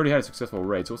 We already had a successful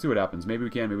raid, so we'll see what happens. Maybe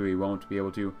we can, maybe we won't be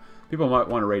able to. People might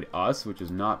want to raid us, which is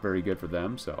not very good for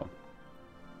them, so...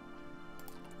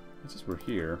 It's just we're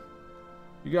here.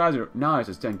 You guys are nice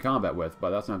to stand combat with,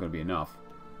 but that's not going to be enough.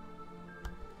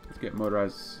 Let's get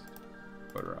motorized.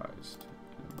 Motorized.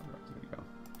 There you go.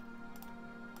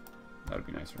 That'd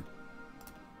be nicer.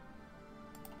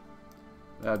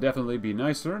 That'd definitely be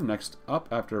nicer. Next up,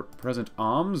 after present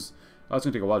arms. Oh, it's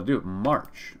going to take a while to do.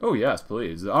 March. Oh, yes,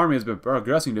 please. The army has been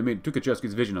progressing to meet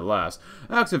Tukhachevsky's vision at last.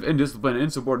 Acts of indiscipline and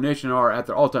insubordination are at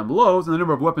their all-time lows, and the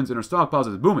number of weapons in our stockpiles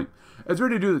is booming. It's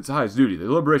ready to do its highest duty,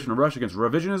 the liberation of Russia against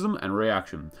revisionism and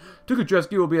reaction.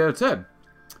 Tukhachevsky will be at its head,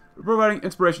 providing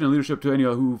inspiration and leadership to any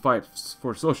who fight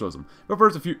for socialism. But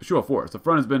first, a show of force. The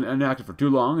front has been inactive for too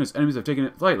long, and its enemies have taken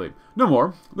it lightly. No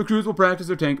more. The crews will practice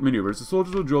their tank maneuvers, the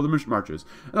soldiers will drill their marches,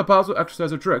 and the pilots will exercise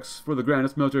their tricks, for the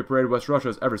grandest military parade West Russia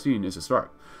has ever seen is to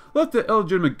start. Let the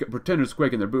illegitimate pretenders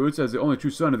quake in their boots, as the only true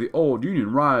son of the old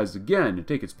Union rise again and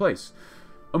take its place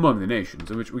among the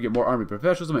nations, in which we get more army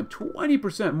professionalism and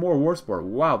 20% more war support.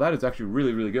 Wow, that is actually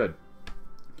really, really good.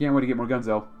 Can't wait to get more guns,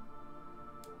 though.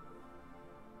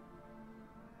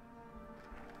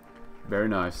 Very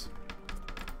nice.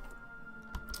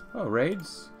 Oh,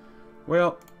 raids?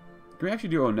 Well, can we actually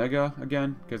do Onega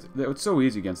again? Because it's so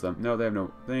easy against them. No, they have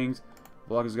no things.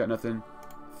 Bloggers got nothing.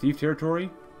 Thief territory?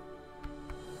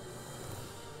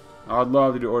 I'd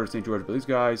love to do Order of St. George, but these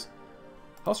guys...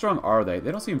 How strong are they? They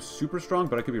don't seem super strong,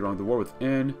 but I could be wrong. The War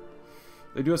Within.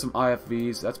 They do have some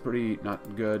IFVs. That's pretty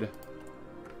not good.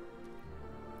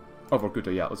 Oh,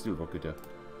 Vorkuta. Yeah, let's do Vorkuta.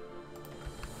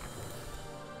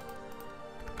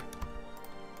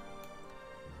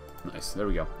 Nice. There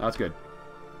we go. That's good.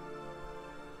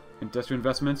 Industrial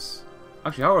investments.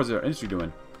 Actually, how is our industry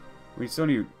doing? We still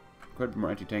need quite a bit more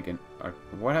anti-tank. And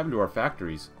what happened to our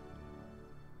factories?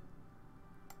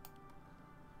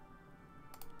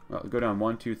 Well, go down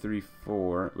 1, 2, 3,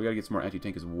 4. We gotta get some more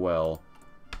anti-tank as well.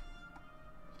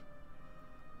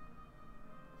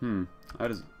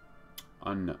 That is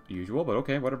unusual, but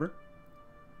okay, whatever.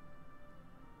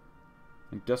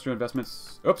 Industrial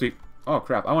investments. Oopsie. Oh,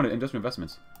 crap. I wanted industrial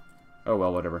investments. Oh,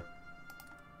 well, whatever.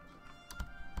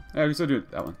 Yeah, we can still do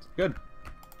that one. Good.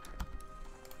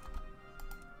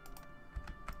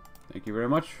 Thank you very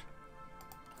much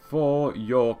for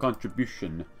your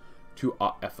contribution to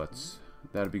our efforts.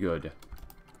 That'd be good.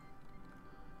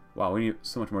 Wow, we need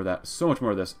so much more of that. So much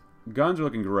more of this. Guns are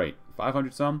looking great.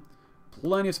 500 some.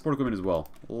 Plenty of support equipment as well.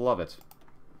 Love it.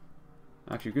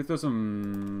 Actually, we could throw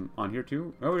some on here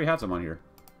too. Oh, we already have some on here.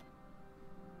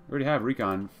 We already have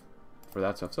recon for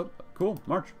that stuff. So, cool.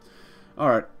 March.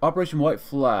 Alright. Operation White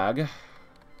Flag.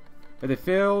 If they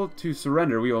fail to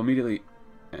surrender, we will immediately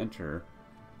enter.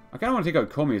 I kind of want to take out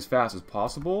Comey as fast as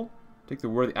possible. Take the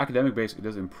word. The academic base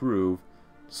does improve.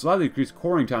 Slightly decreased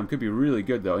coring time could be really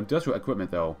good, though. Industrial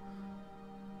equipment, though.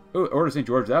 Oh, Order of St.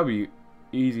 George, that would be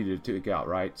easy to take out,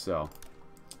 right? So,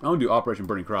 I want to do Operation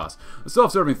Burning Cross. The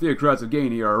self-serving theocrats of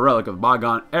Gainey are a relic of the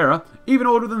bygone era, even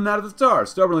older than that of the Tsars.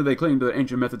 Stubbornly, they cling to their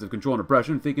ancient methods of control and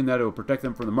oppression, thinking that it will protect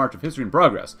them from the march of history and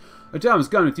progress. The time has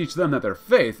come to teach them that their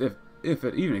faith, if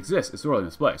it even exists, is sorely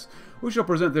misplaced. We shall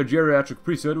present their geriatric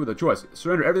priesthood with a choice.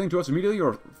 Surrender everything to us immediately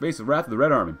or face the wrath of the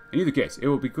Red Army. In either case, it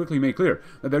will be quickly made clear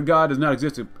that their God does not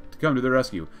exist to come to their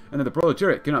rescue, and that the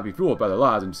proletariat cannot be fooled by their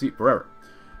lies and deceit forever.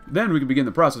 Then we can begin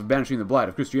the process of banishing the blight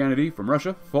of Christianity from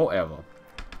Russia forever.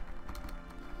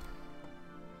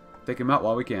 Take him out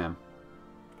while we can.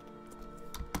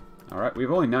 Alright, we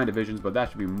have only 9 divisions, but that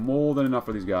should be more than enough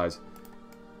for these guys.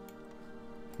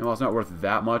 And while it's not worth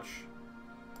that much,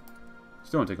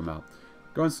 still want to take them out.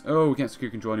 Go on, oh, we can't secure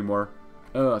control anymore.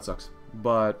 Oh, that sucks.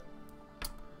 But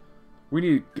We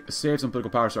need to save some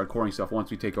political power, start coring stuff once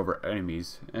we take over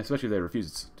enemies, and especially if they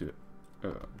refuse to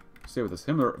stay with us.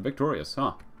 Himmler victorious,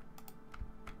 huh?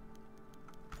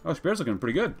 Oh, Spear's looking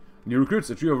pretty good. New recruits,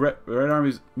 the trio of Red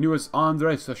Army's newest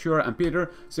Andrei, Sashura, and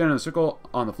Peter, stand in a circle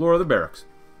on the floor of the barracks.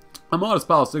 A modest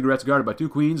pile of cigarettes guarded by 2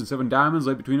 queens and 7 diamonds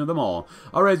lay between them all.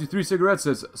 "I'll raise you 3 cigarettes,"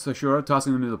 says Sashura,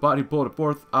 tossing them into the pot. He pulled a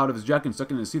fourth out of his jacket and stuck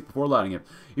it in his teeth before lighting it.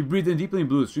 He breathed in deeply and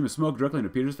blew a stream of smoke directly into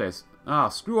Peter's face. "Ah,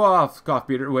 screw off," coughed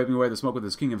Peter, waving away the smoke with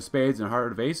his king of spades and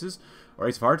heart of aces, or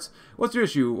ace of hearts. "What's your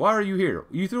issue? Why are you here?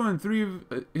 You threw in 3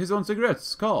 of his own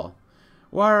cigarettes. Call."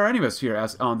 "Why are any of us here?"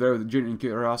 asked Andre with genuine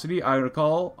curiosity. I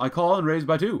call and raised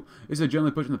by 2. He said,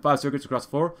 gently pushing the 5 cigarettes across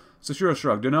the floor. Sashura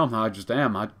shrugged. "Dunno, I just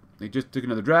am. He just took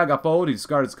another drag. I followed. He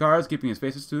discarded his cards, keeping his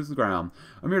face to the ground.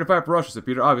 "I'm here to fight for Russia," said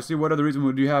Peter. "Obviously, what other reason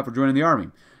would you have for joining the army?"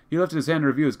 He lifted his hand to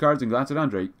review his cards and glanced at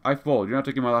Andre. "I fold. You're not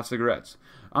taking my last cigarettes."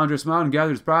 Andre smiled and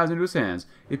gathered his prize into his hands.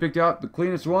 He picked out the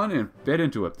cleanest one and bit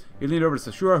into it. He leaned over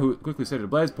to Sashura, who quickly set it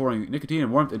ablaze, pouring nicotine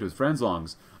and warmth into his friend's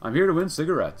lungs. "I'm here to win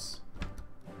cigarettes."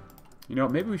 You know,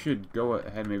 maybe we should go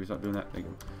ahead and maybe stop doing that.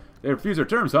 They refuse our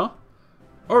terms, huh?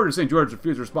 Order to St. George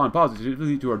refused to respond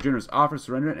positively to our generous offer of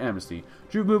surrender and amnesty.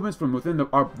 Troop movements from within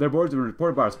their boards have been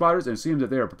reported by our spotters, and it seems that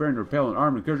they are preparing to repel an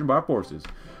armed incursion by our forces.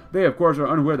 They, of course, are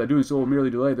unaware that doing so will merely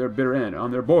delay their bitter end.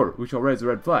 On their border, we shall raise the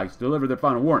red flags to deliver their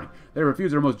final warning. They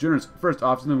refuse our most generous first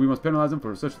officer, and we must penalize them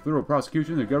for such thorough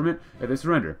prosecution of the government if they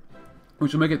surrender. We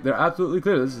shall make it absolutely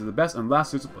clear that this is the best and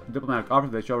last diplomatic offer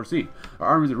they shall receive. Our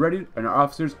armies are ready, and our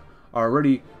officers are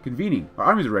already convening. Our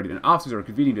armies are ready, and officers are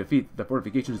convening to defeat the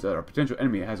fortifications that our potential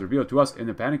enemy has revealed to us in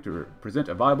the panic to present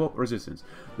a viable resistance.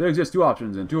 There exist 2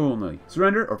 options, and 2 only: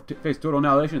 surrender or face total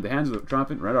annihilation at the hands of the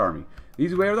triumphant Red Army. The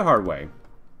easy way or the hard way.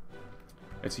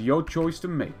 It's your choice to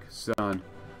make, son.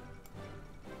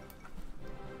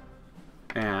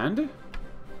 And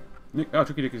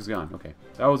Tricky Dick is gone. Okay,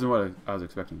 that wasn't what I was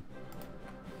expecting.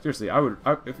 Seriously,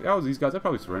 if I was these guys, I'd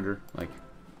probably surrender. Like.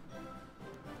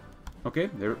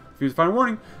 Okay, they refuse to find a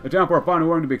warning. The time for a final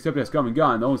warning to be accepted has come and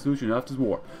gone. The only solution left is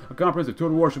war. A comprehensive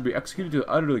total war shall be executed to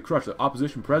utterly crush the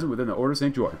opposition present within the Order of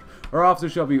St. George. Our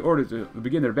officers shall be ordered to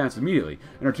begin their advance immediately,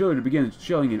 and artillery to begin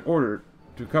shelling in order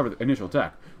to cover the initial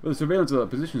attack. With the surveillance of the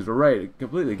positions arrayed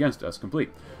completely against us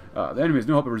complete, the enemy has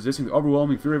no hope of resisting the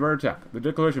overwhelming fury of our attack. The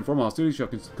declaration of formal hostilities shall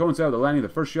coincide with the landing of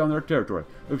the first shell in their territory.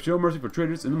 We have show mercy for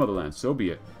traitors in the motherland. So be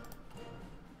it.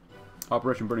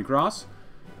 Operation Burning Cross.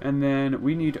 And then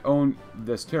we need to own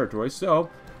this territory,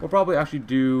 so we'll probably actually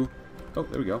do... Oh,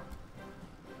 there we go.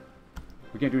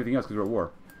 We can't do anything else because we're at war.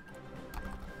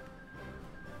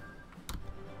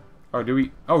 Oh, do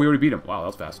we? Oh, we already beat him. Wow, that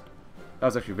was fast. That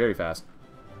was actually very fast.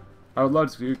 I would love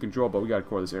to do control, but we gotta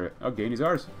core this area. Oh, Gainey's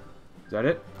ours. Is that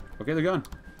it? Okay, they're gone.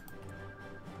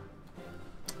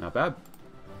 Not bad.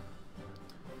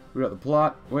 We got the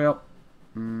plot. Well,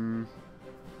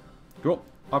 cool.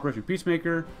 Operation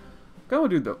Peacemaker. I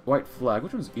want to do the white flag.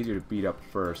 Which one's easier to beat up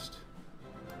first?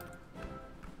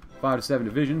 5 to 7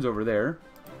 divisions over there.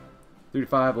 3 to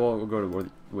 5. Well, we'll go to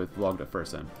with Vologda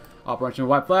first then. Operation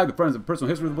White Flag, the friends of personal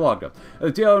history of Vologda. At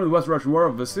the tail end of the West Russian War,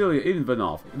 Vasily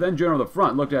Ivanov, then general of the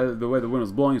front, looked at the way the wind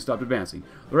was blowing and stopped advancing.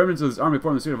 The remnants of his army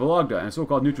formed the city of Vologda, and a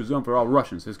so-called neutral zone for all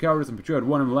Russians. His cowardice and betrayal had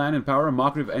won him land and power, and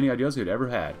mockery of any ideals he had ever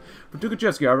had. For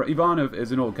Tukhachevsky, however, Ivanov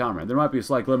is an old comrade. There might be a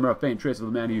slight glimmer of faint trace of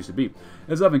the man he used to be.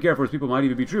 His love and care for his people might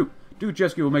even be true.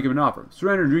 Tukhachevsky will make him an offer: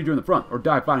 surrender and rejoin the front, or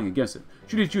die fighting against it.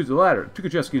 Should he choose the latter,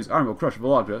 Tukhachevsky and his army will crush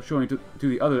Vologda, showing to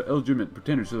the other illegitimate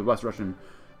pretenders to the West Russian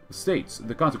states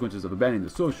the consequences of abandoning the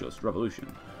socialist revolution.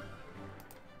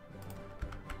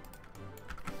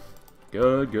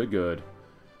 Good, good, good.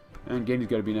 And Gainey's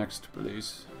got to be next for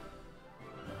these.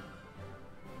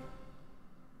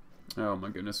 Oh my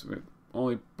goodness, we're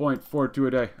only 0.42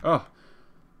 a day. Oh,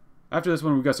 after this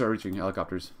one, we've got to start reaching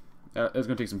helicopters. It's going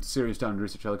to take some serious time to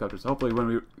research helicopters. Hopefully, when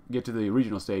we get to the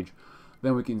regional stage,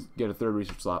 then we can get a 3rd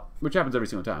research slot, which happens every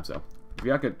single time. So, if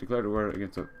I could declare war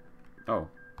against a... Oh.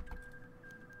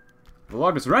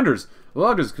 Vologda surrenders.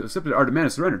 Vologda accepted our demand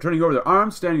of surrender, turning over their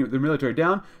arms, standing their military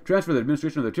down, transfer the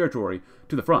administration of their territory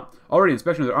to the front. Already,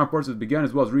 inspection of their armed forces began,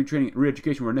 as well as retraining and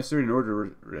re-education were necessary in order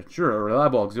to ensure a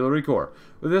reliable auxiliary corps.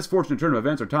 With this fortunate turn of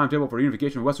events, our timetable for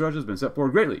unification of West Russia has been set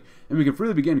forward greatly, and we can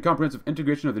freely begin comprehensive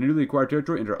integration of the newly acquired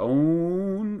territory into our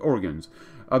own organs.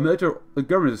 A military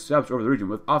government is established over the region,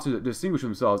 with officers that distinguish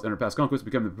themselves in our past conquests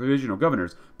become the provisional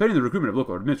governors, pending the recruitment of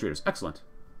local administrators. Excellent.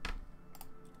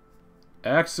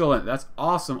 Excellent. That's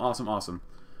awesome, awesome, awesome.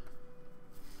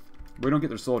 We don't get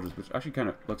their soldiers, which actually kind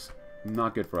of looks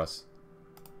not good for us.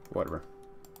 Whatever.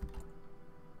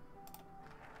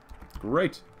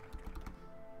 Great.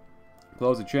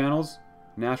 Close the channels.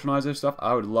 Nationalize their stuff.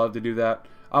 I would love to do that.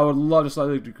 I would love to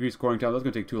slightly decrease coring time. That's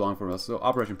going to take too long for us. So,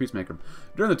 Operation Peacemaker.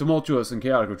 During the tumultuous and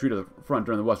chaotic retreat of the front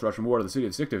during the West Russian War, the city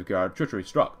of Syktyvkar, treachery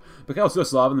struck. Mikhail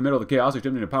Suslov, in the middle of the chaos,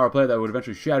 attempted a power play that would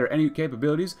eventually shatter any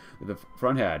capabilities that the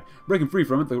front had. Breaking free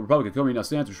from it, the Republic of Komi now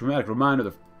stands a traumatic reminder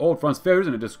of the old front's failures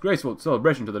and a disgraceful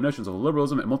celebration to the notions of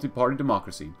liberalism and multi-party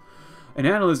democracy. And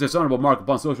handle this dishonorable mark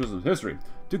upon socialism's history.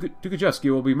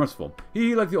 Tukhachevsky will be merciful.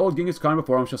 He, like the old Genghis Khan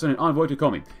before him, shall send an envoy to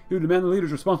Komi. He will demand the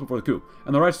leaders responsible for the coup,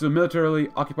 and the rights to militarily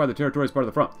occupy the territory as part of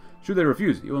the front. Should they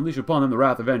refuse, he will unleash upon them the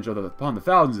wrath of revenge upon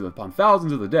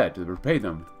thousands of the dead to repay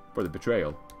them for the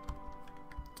betrayal.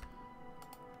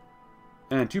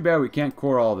 And too bad we can't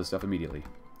core all this stuff immediately.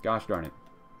 Gosh darn it.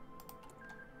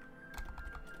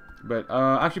 But,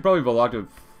 actually probably Vologda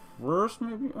first,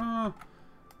 maybe?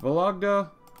 Vologda?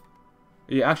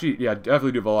 Yeah, actually, yeah,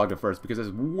 definitely do Vologda first, because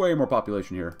there's way more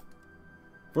population here.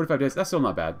 45 days, that's still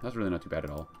not bad. That's really not too bad at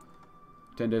all.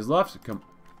 10 days left,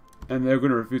 and they're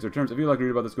going to refuse their terms. If you'd like to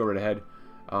read about this, go right ahead.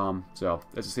 So,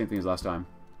 that's the same thing as last time.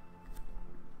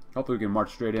 Hopefully we can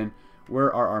march straight in.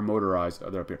 Where are our motorized? Oh,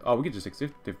 they're up here. Oh, we can just take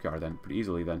Syktyvkar then, pretty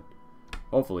easily then.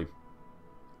 Hopefully.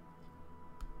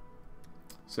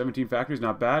 17 factories,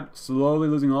 not bad. Slowly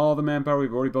losing all the manpower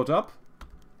we've already built up.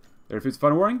 They refuse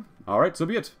fun warning. Alright, so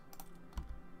be it.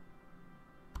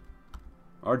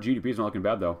 Our GDP is not looking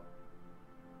bad, though.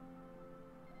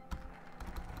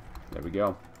 There we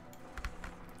go.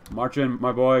 March in,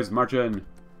 my boys. March in.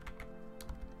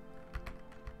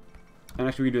 And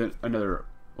actually, we can do another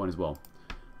one as well.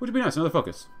 Which would be nice. Another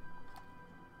focus.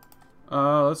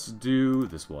 Let's do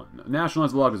this one.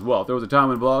 Nationalize Vologda's wealth. There was a time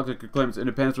when Vologda could claim its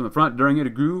independence from the front. During it,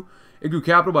 it grew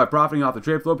capital by profiting off the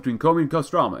trade flow between Komi and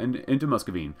Kostroma and into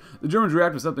Muscovine. The Germans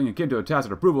reacted with something akin to a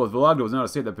tacit approval, as Vologda was not a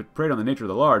state that preyed on the nature of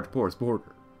the large, porous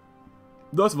border.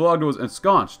 Thus, Vologda was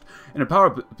ensconced in a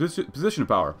position of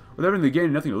power, with everything to gain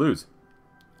and nothing to lose.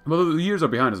 But the years are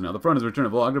behind us now. The front has returned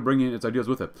to Vologda, bringing its ideals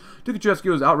with it. Tukhachevsky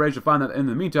was outraged to find that, in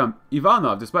the meantime,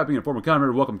 Ivanov, despite being a former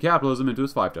countermeasure, welcomed capitalism into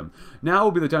his fiefdom. Now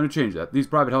will be the time to change that. These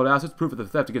private-held assets, proof of the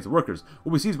theft against the workers,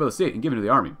 will be seized by the state and given to the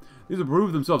army. These will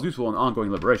prove themselves useful in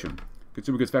ongoing liberation.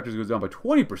 Consumer goods factories goes down by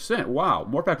 20%. Wow.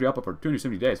 More factory output for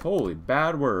 270 days. Holy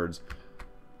bad words.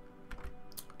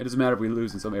 It doesn't matter if we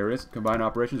lose in some areas. Combined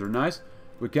operations are nice.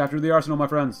 We captured the arsenal, my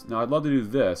friends. Now, I'd love to do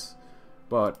this.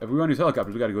 But if we want to use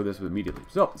helicopters, we got to go this way immediately.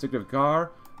 So,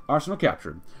 Syktyvkar, arsenal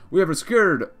captured. We have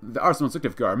secured the arsenal in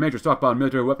Syktyvkar, a major stockpile of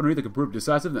military weaponry that could prove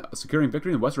decisive in securing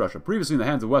victory in West Russia. Previously in the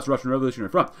hands of the West Russian Revolutionary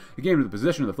Front, it came to the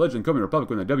position of the fledgling Komi Republic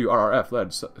when the WRRF led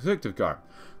Syktyvkar.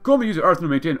 Komi used the arsenal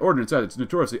to maintain order inside its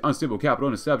notoriously unstable capital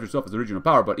and established itself as a regional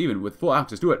power, but even with full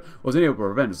access to it, was unable to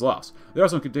prevent its loss. The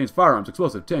arsenal contains firearms,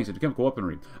 explosive tanks, and chemical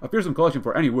weaponry, a fearsome collection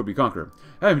for any would-be conqueror.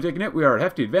 Having taken it, we are at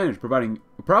hefty advantage,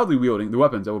 proudly wielding the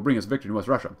weapons that will bring us victory in West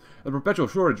Russia. The perpetual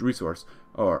resource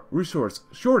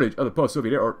shortage of the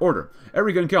post-Soviet order.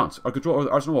 Every gun counts. Our control over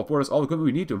the arsenal will afford us all the equipment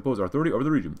we need to impose our authority over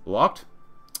the region. Locked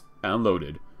and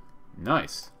loaded.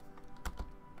 Nice.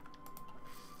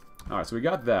 Alright, so we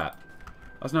got that.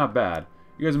 That's not bad.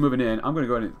 You guys are moving in. I'm going to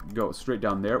go ahead and go straight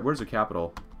down there. Where's the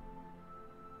capital?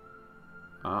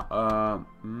 Well,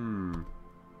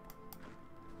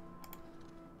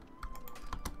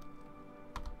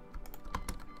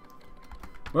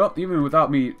 even without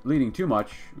me leading too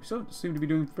much, we still seem to be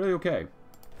doing fairly okay.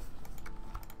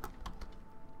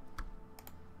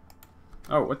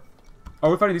 Oh, what? Oh,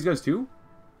 we're fighting these guys too?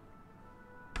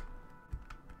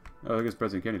 Oh, I guess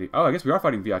President Kennedy. Oh, I guess we are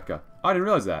fighting Vyatka. Oh, I didn't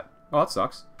realize that. Oh, that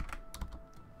sucks.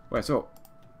 Wait, so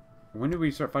when did we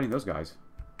start fighting those guys?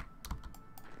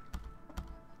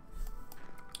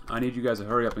 I need you guys to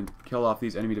hurry up and kill off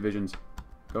these enemy divisions.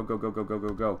 Go, go, go, go, go,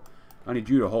 go, go. I need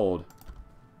you to hold.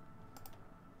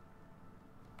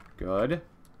 Good.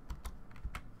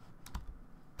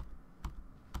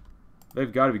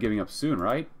 They've got to be giving up soon,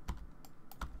 right?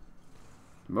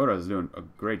 Motor is doing a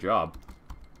great job.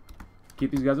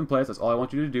 Keep these guys in place. That's all I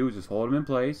want you to do is just hold them in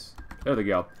place. There they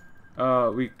go.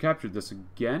 We captured this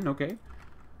again. Okay.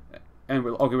 And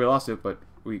okay, we lost it, but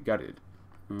we got it.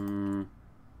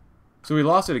 So we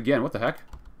lost it again. What the heck?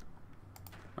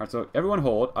 Alright, so everyone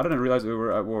hold. I didn't realize we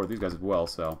were at war with these guys as well,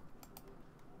 so.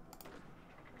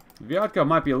 Vyatka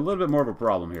might be a little bit more of a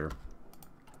problem here.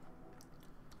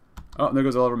 Oh, and there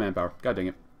goes all of our manpower. God dang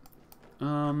it.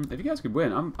 If you guys could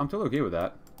win, I'm totally okay with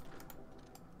that.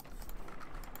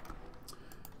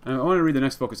 And I want to read the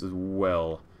next focus as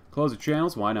well. Close the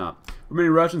channels, why not? For many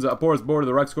Russians, the porous border of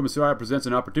the Reichskommissariat presents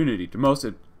an opportunity. To most,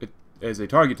 it is a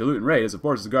target to loot and raid, as the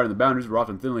forces guarding the boundaries were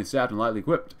often thinly staffed and lightly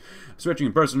equipped. Stretching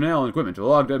in personnel and equipment to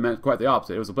Vologda meant quite the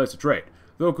opposite. It was a place to trade.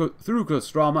 Through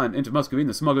Kostroma and into Muscovine,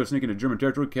 the smugglers sneak into German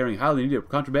territory carrying highly needed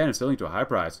contraband and selling to a high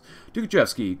price.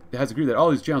 Tukhachevsky has agreed that all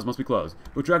these channels must be closed.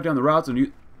 We'll track down the routes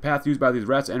and paths used by these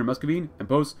rats to enter Muscovine and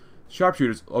post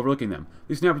sharpshooters overlooking them.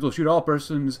 These snappers will shoot all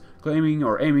persons claiming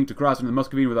or aiming to cross into the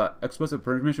Muscovine without explicit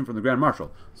permission from the Grand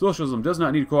Marshal. Socialism does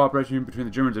not need cooperation between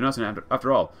the Germans and us, and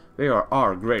after all, they are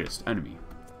our greatest enemy.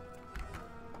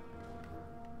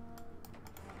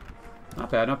 Not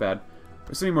bad, not bad.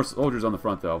 We're seeing more soldiers on the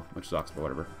front, though, which sucks, but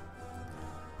whatever.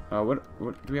 What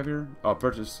do we have here? Oh,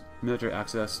 purchase military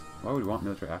access. Why would we want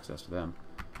military access to them?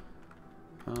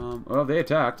 Well, they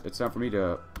attacked. It's time for me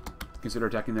to consider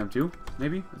attacking them, too,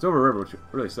 maybe? It's over a river, which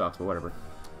really sucks, but whatever.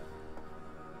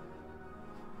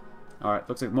 Alright,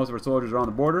 looks like most of our soldiers are on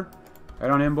the border.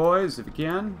 Head on in, boys, if you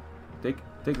can. Take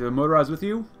the motorized with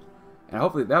you. And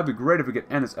hopefully, that would be great if we could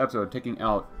end this episode taking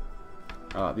out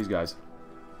these guys.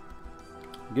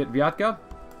 Get Vyatka.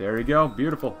 There you go.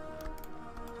 Beautiful.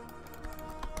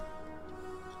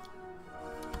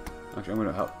 Actually, I'm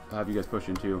going to have you guys push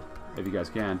in too, if you guys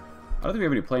can. I don't think we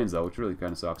have any planes, though, which really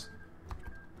kind of sucks.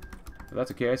 If that's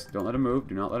the case, don't let him move.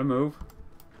 Do not let him move.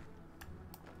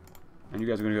 And you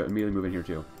guys are going to immediately move in here,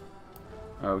 too.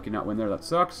 We cannot win there. That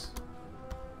sucks.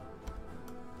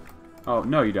 Oh,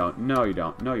 no you don't. No you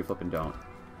don't. No you flipping don't.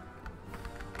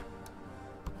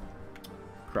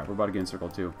 Crap, we're about to get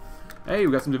encircled, too. Hey,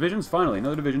 we got some divisions. Finally,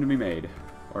 another division to be made.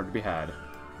 Or to be had.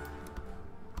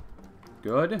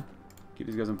 Good. Keep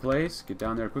these guys in place. Get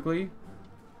down there quickly.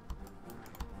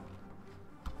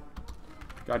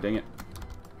 God dang it.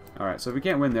 Alright, so if we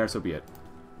can't win there, so be it.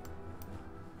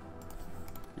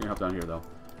 You're gonna help down here, though.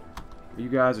 You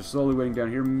guys are slowly waiting down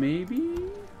here, maybe?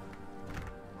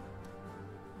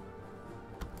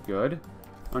 Good.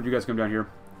 Why don't you guys come down here?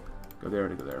 Go there,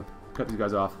 go there. Cut these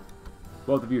guys off.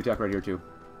 Both of you attack right here, too.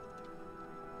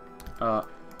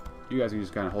 You guys can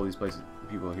just kind of hold these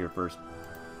people here first.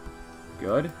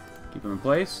 Good. Keep them in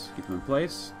place. Keep them in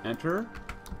place. Enter.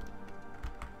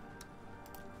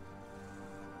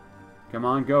 Come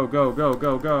on, go, go, go,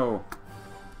 go, go.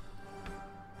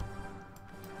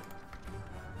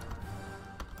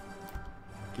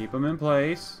 Keep them in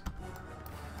place.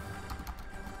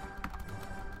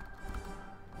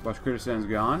 Watch Kyrgyzstan's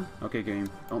gone. Okay, game.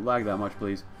 Don't lag that much,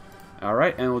 please.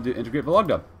 Alright, and we'll do integrate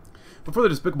Vologda. Before the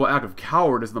despicable act of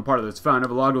cowardice on the part of its founder,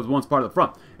 Vologda was once part of the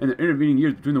front. In the intervening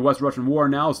years between the West Russian War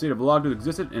and now, the state of Vologda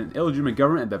existed in an illegitimate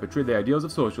government that betrayed the ideals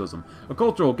of socialism. A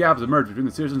cultural gap has emerged between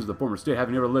the citizens of the former state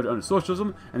having never lived under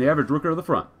socialism and the average worker of the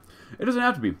front. It doesn't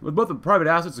have to be. With both the private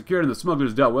assets secured and the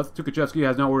smugglers dealt with, Tukhachevsky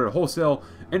has now ordered a wholesale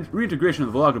reintegration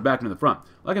of the Vologda back into the front.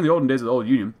 Like in the olden days of the old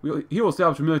Union, he will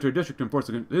establish a military district to enforce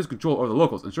his control over the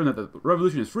locals, ensuring that the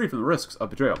revolution is free from the risks of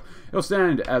betrayal. It will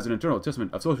stand as an internal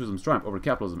testament of socialism's triumph over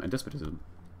capitalism and despotism.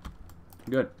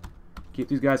 Good. Keep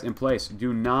these guys in place.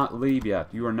 Do not leave yet.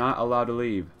 You are not allowed to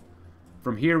leave.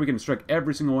 From here, we can strike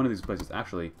every single one of these places,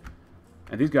 actually.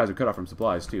 And these guys are cut off from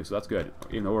supplies, too, so that's good.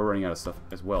 Even though we're running out of stuff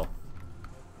as well.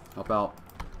 Help out.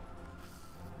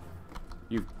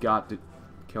 You've got to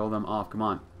kill them off. Come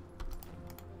on.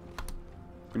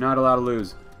 You're not allowed to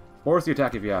lose. Force the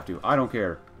attack if you have to. I don't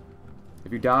care.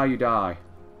 If you die, you die.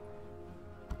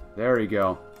 There you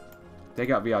go. Take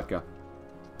out Vyatka.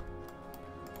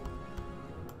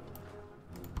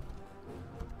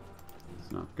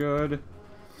 It's not good.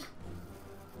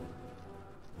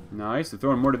 Nice. They're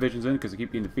throwing more divisions in because they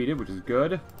keep being defeated, which is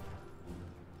good.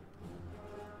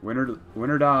 Win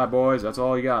or die, boys. That's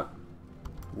all you got.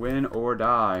 Win or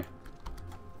die.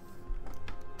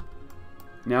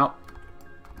 Now,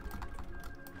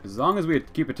 as long as we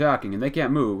keep attacking and they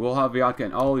can't move, we'll have Vyatka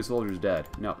and all these soldiers dead.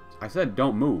 No, I said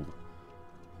don't move.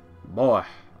 Boy,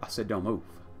 I said don't move.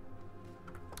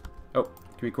 Oh, can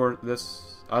we record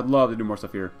this? I'd love to do more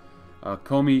stuff here.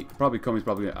 Comey's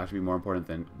probably actually be more important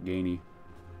than Gainey.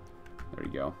 There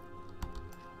you go.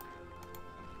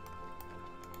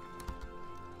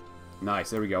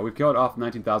 Nice, there we go. We've killed off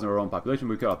 19,000 of our own population.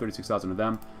 We've killed off 36,000 of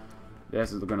them.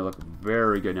 This is going to look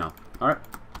very good now. Alright,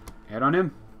 head on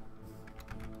in.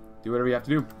 Do whatever you have to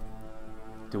do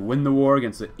to win the war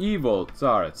against the evil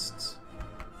Tsarists.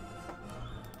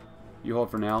 You hold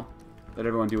for now. Let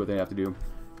everyone do what they have to do.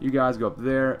 You guys go up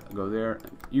there, go there.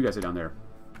 You guys sit down there.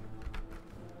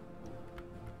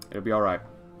 It'll be alright.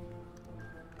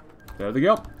 There they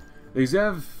go. The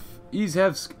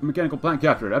Izhevsk mechanical plant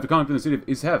captured. After conquering the city of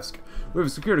Izhevsk, we have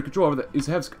secured control over the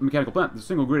Izhevsk mechanical plant, the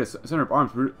single greatest center of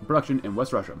arms production in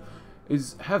West Russia.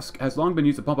 Izhevsk has long been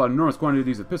used to pump out enormous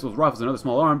quantities of pistols, rifles, and other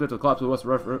small arms after the collapse of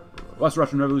the West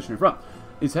Russian Revolutionary Front.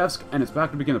 Izhevsk and its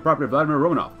factory became the property of Vladimir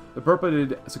Romanov, the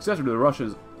purported successor to the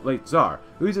late Tsar,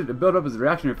 who used it to build up his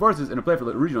reactionary forces and to play for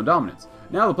regional dominance.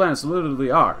 Now the planet is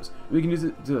solidly ours. We can use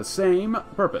it to the same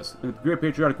purpose. In the Great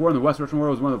Patriotic War in the West Russian War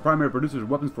was one of the primary producers of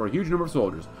weapons for a huge number of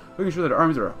soldiers, making sure that our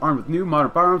armies are armed with new,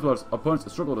 modern firearms while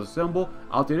opponents struggle to assemble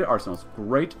outdated arsenals.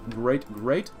 Great, great,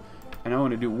 great. And I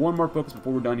want to do one more focus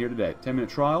before we're done here today. 10-minute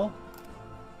trial.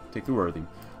 Take the worthy.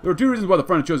 There were two reasons why the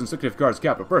front had chosen Tukhachevsky as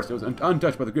capital. First, it was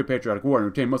untouched by the Great Patriotic War and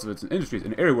retained most of its industries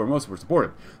in an area where most were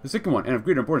supported. The second one, and of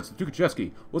greater importance to Tukhachevsky,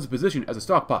 was the position as a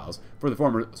stockpiles for the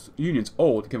former Union's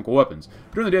old chemical weapons.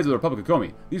 During the days of the Republic of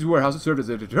Komi, these warehouses served as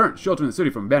a deterrent, sheltering the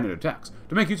city from bandit attacks.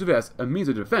 To make use of it as a means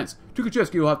of defense,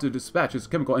 Tukhachevsky will have to dispatch his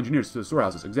chemical engineers to the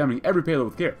storehouses, examining every payload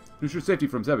with care to ensure safety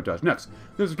from sabotage. Next,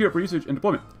 they'll secure it for usage and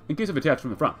deployment in case of attacks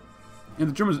from the front. If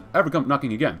the Germans ever come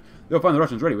knocking again, they'll find the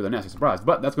Russians ready with a nasty surprise.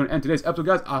 But that's going to end today's episode,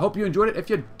 guys. I hope you enjoyed it. If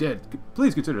you did,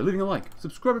 please consider leaving a like,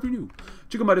 subscribe if you're new,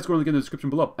 check out my Discord link in the description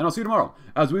below, and I'll see you tomorrow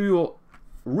as we will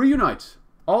reunite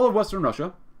all of Western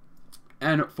Russia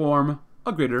and form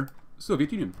a greater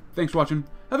Soviet Union. Thanks for watching.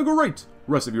 Have a great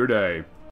rest of your day.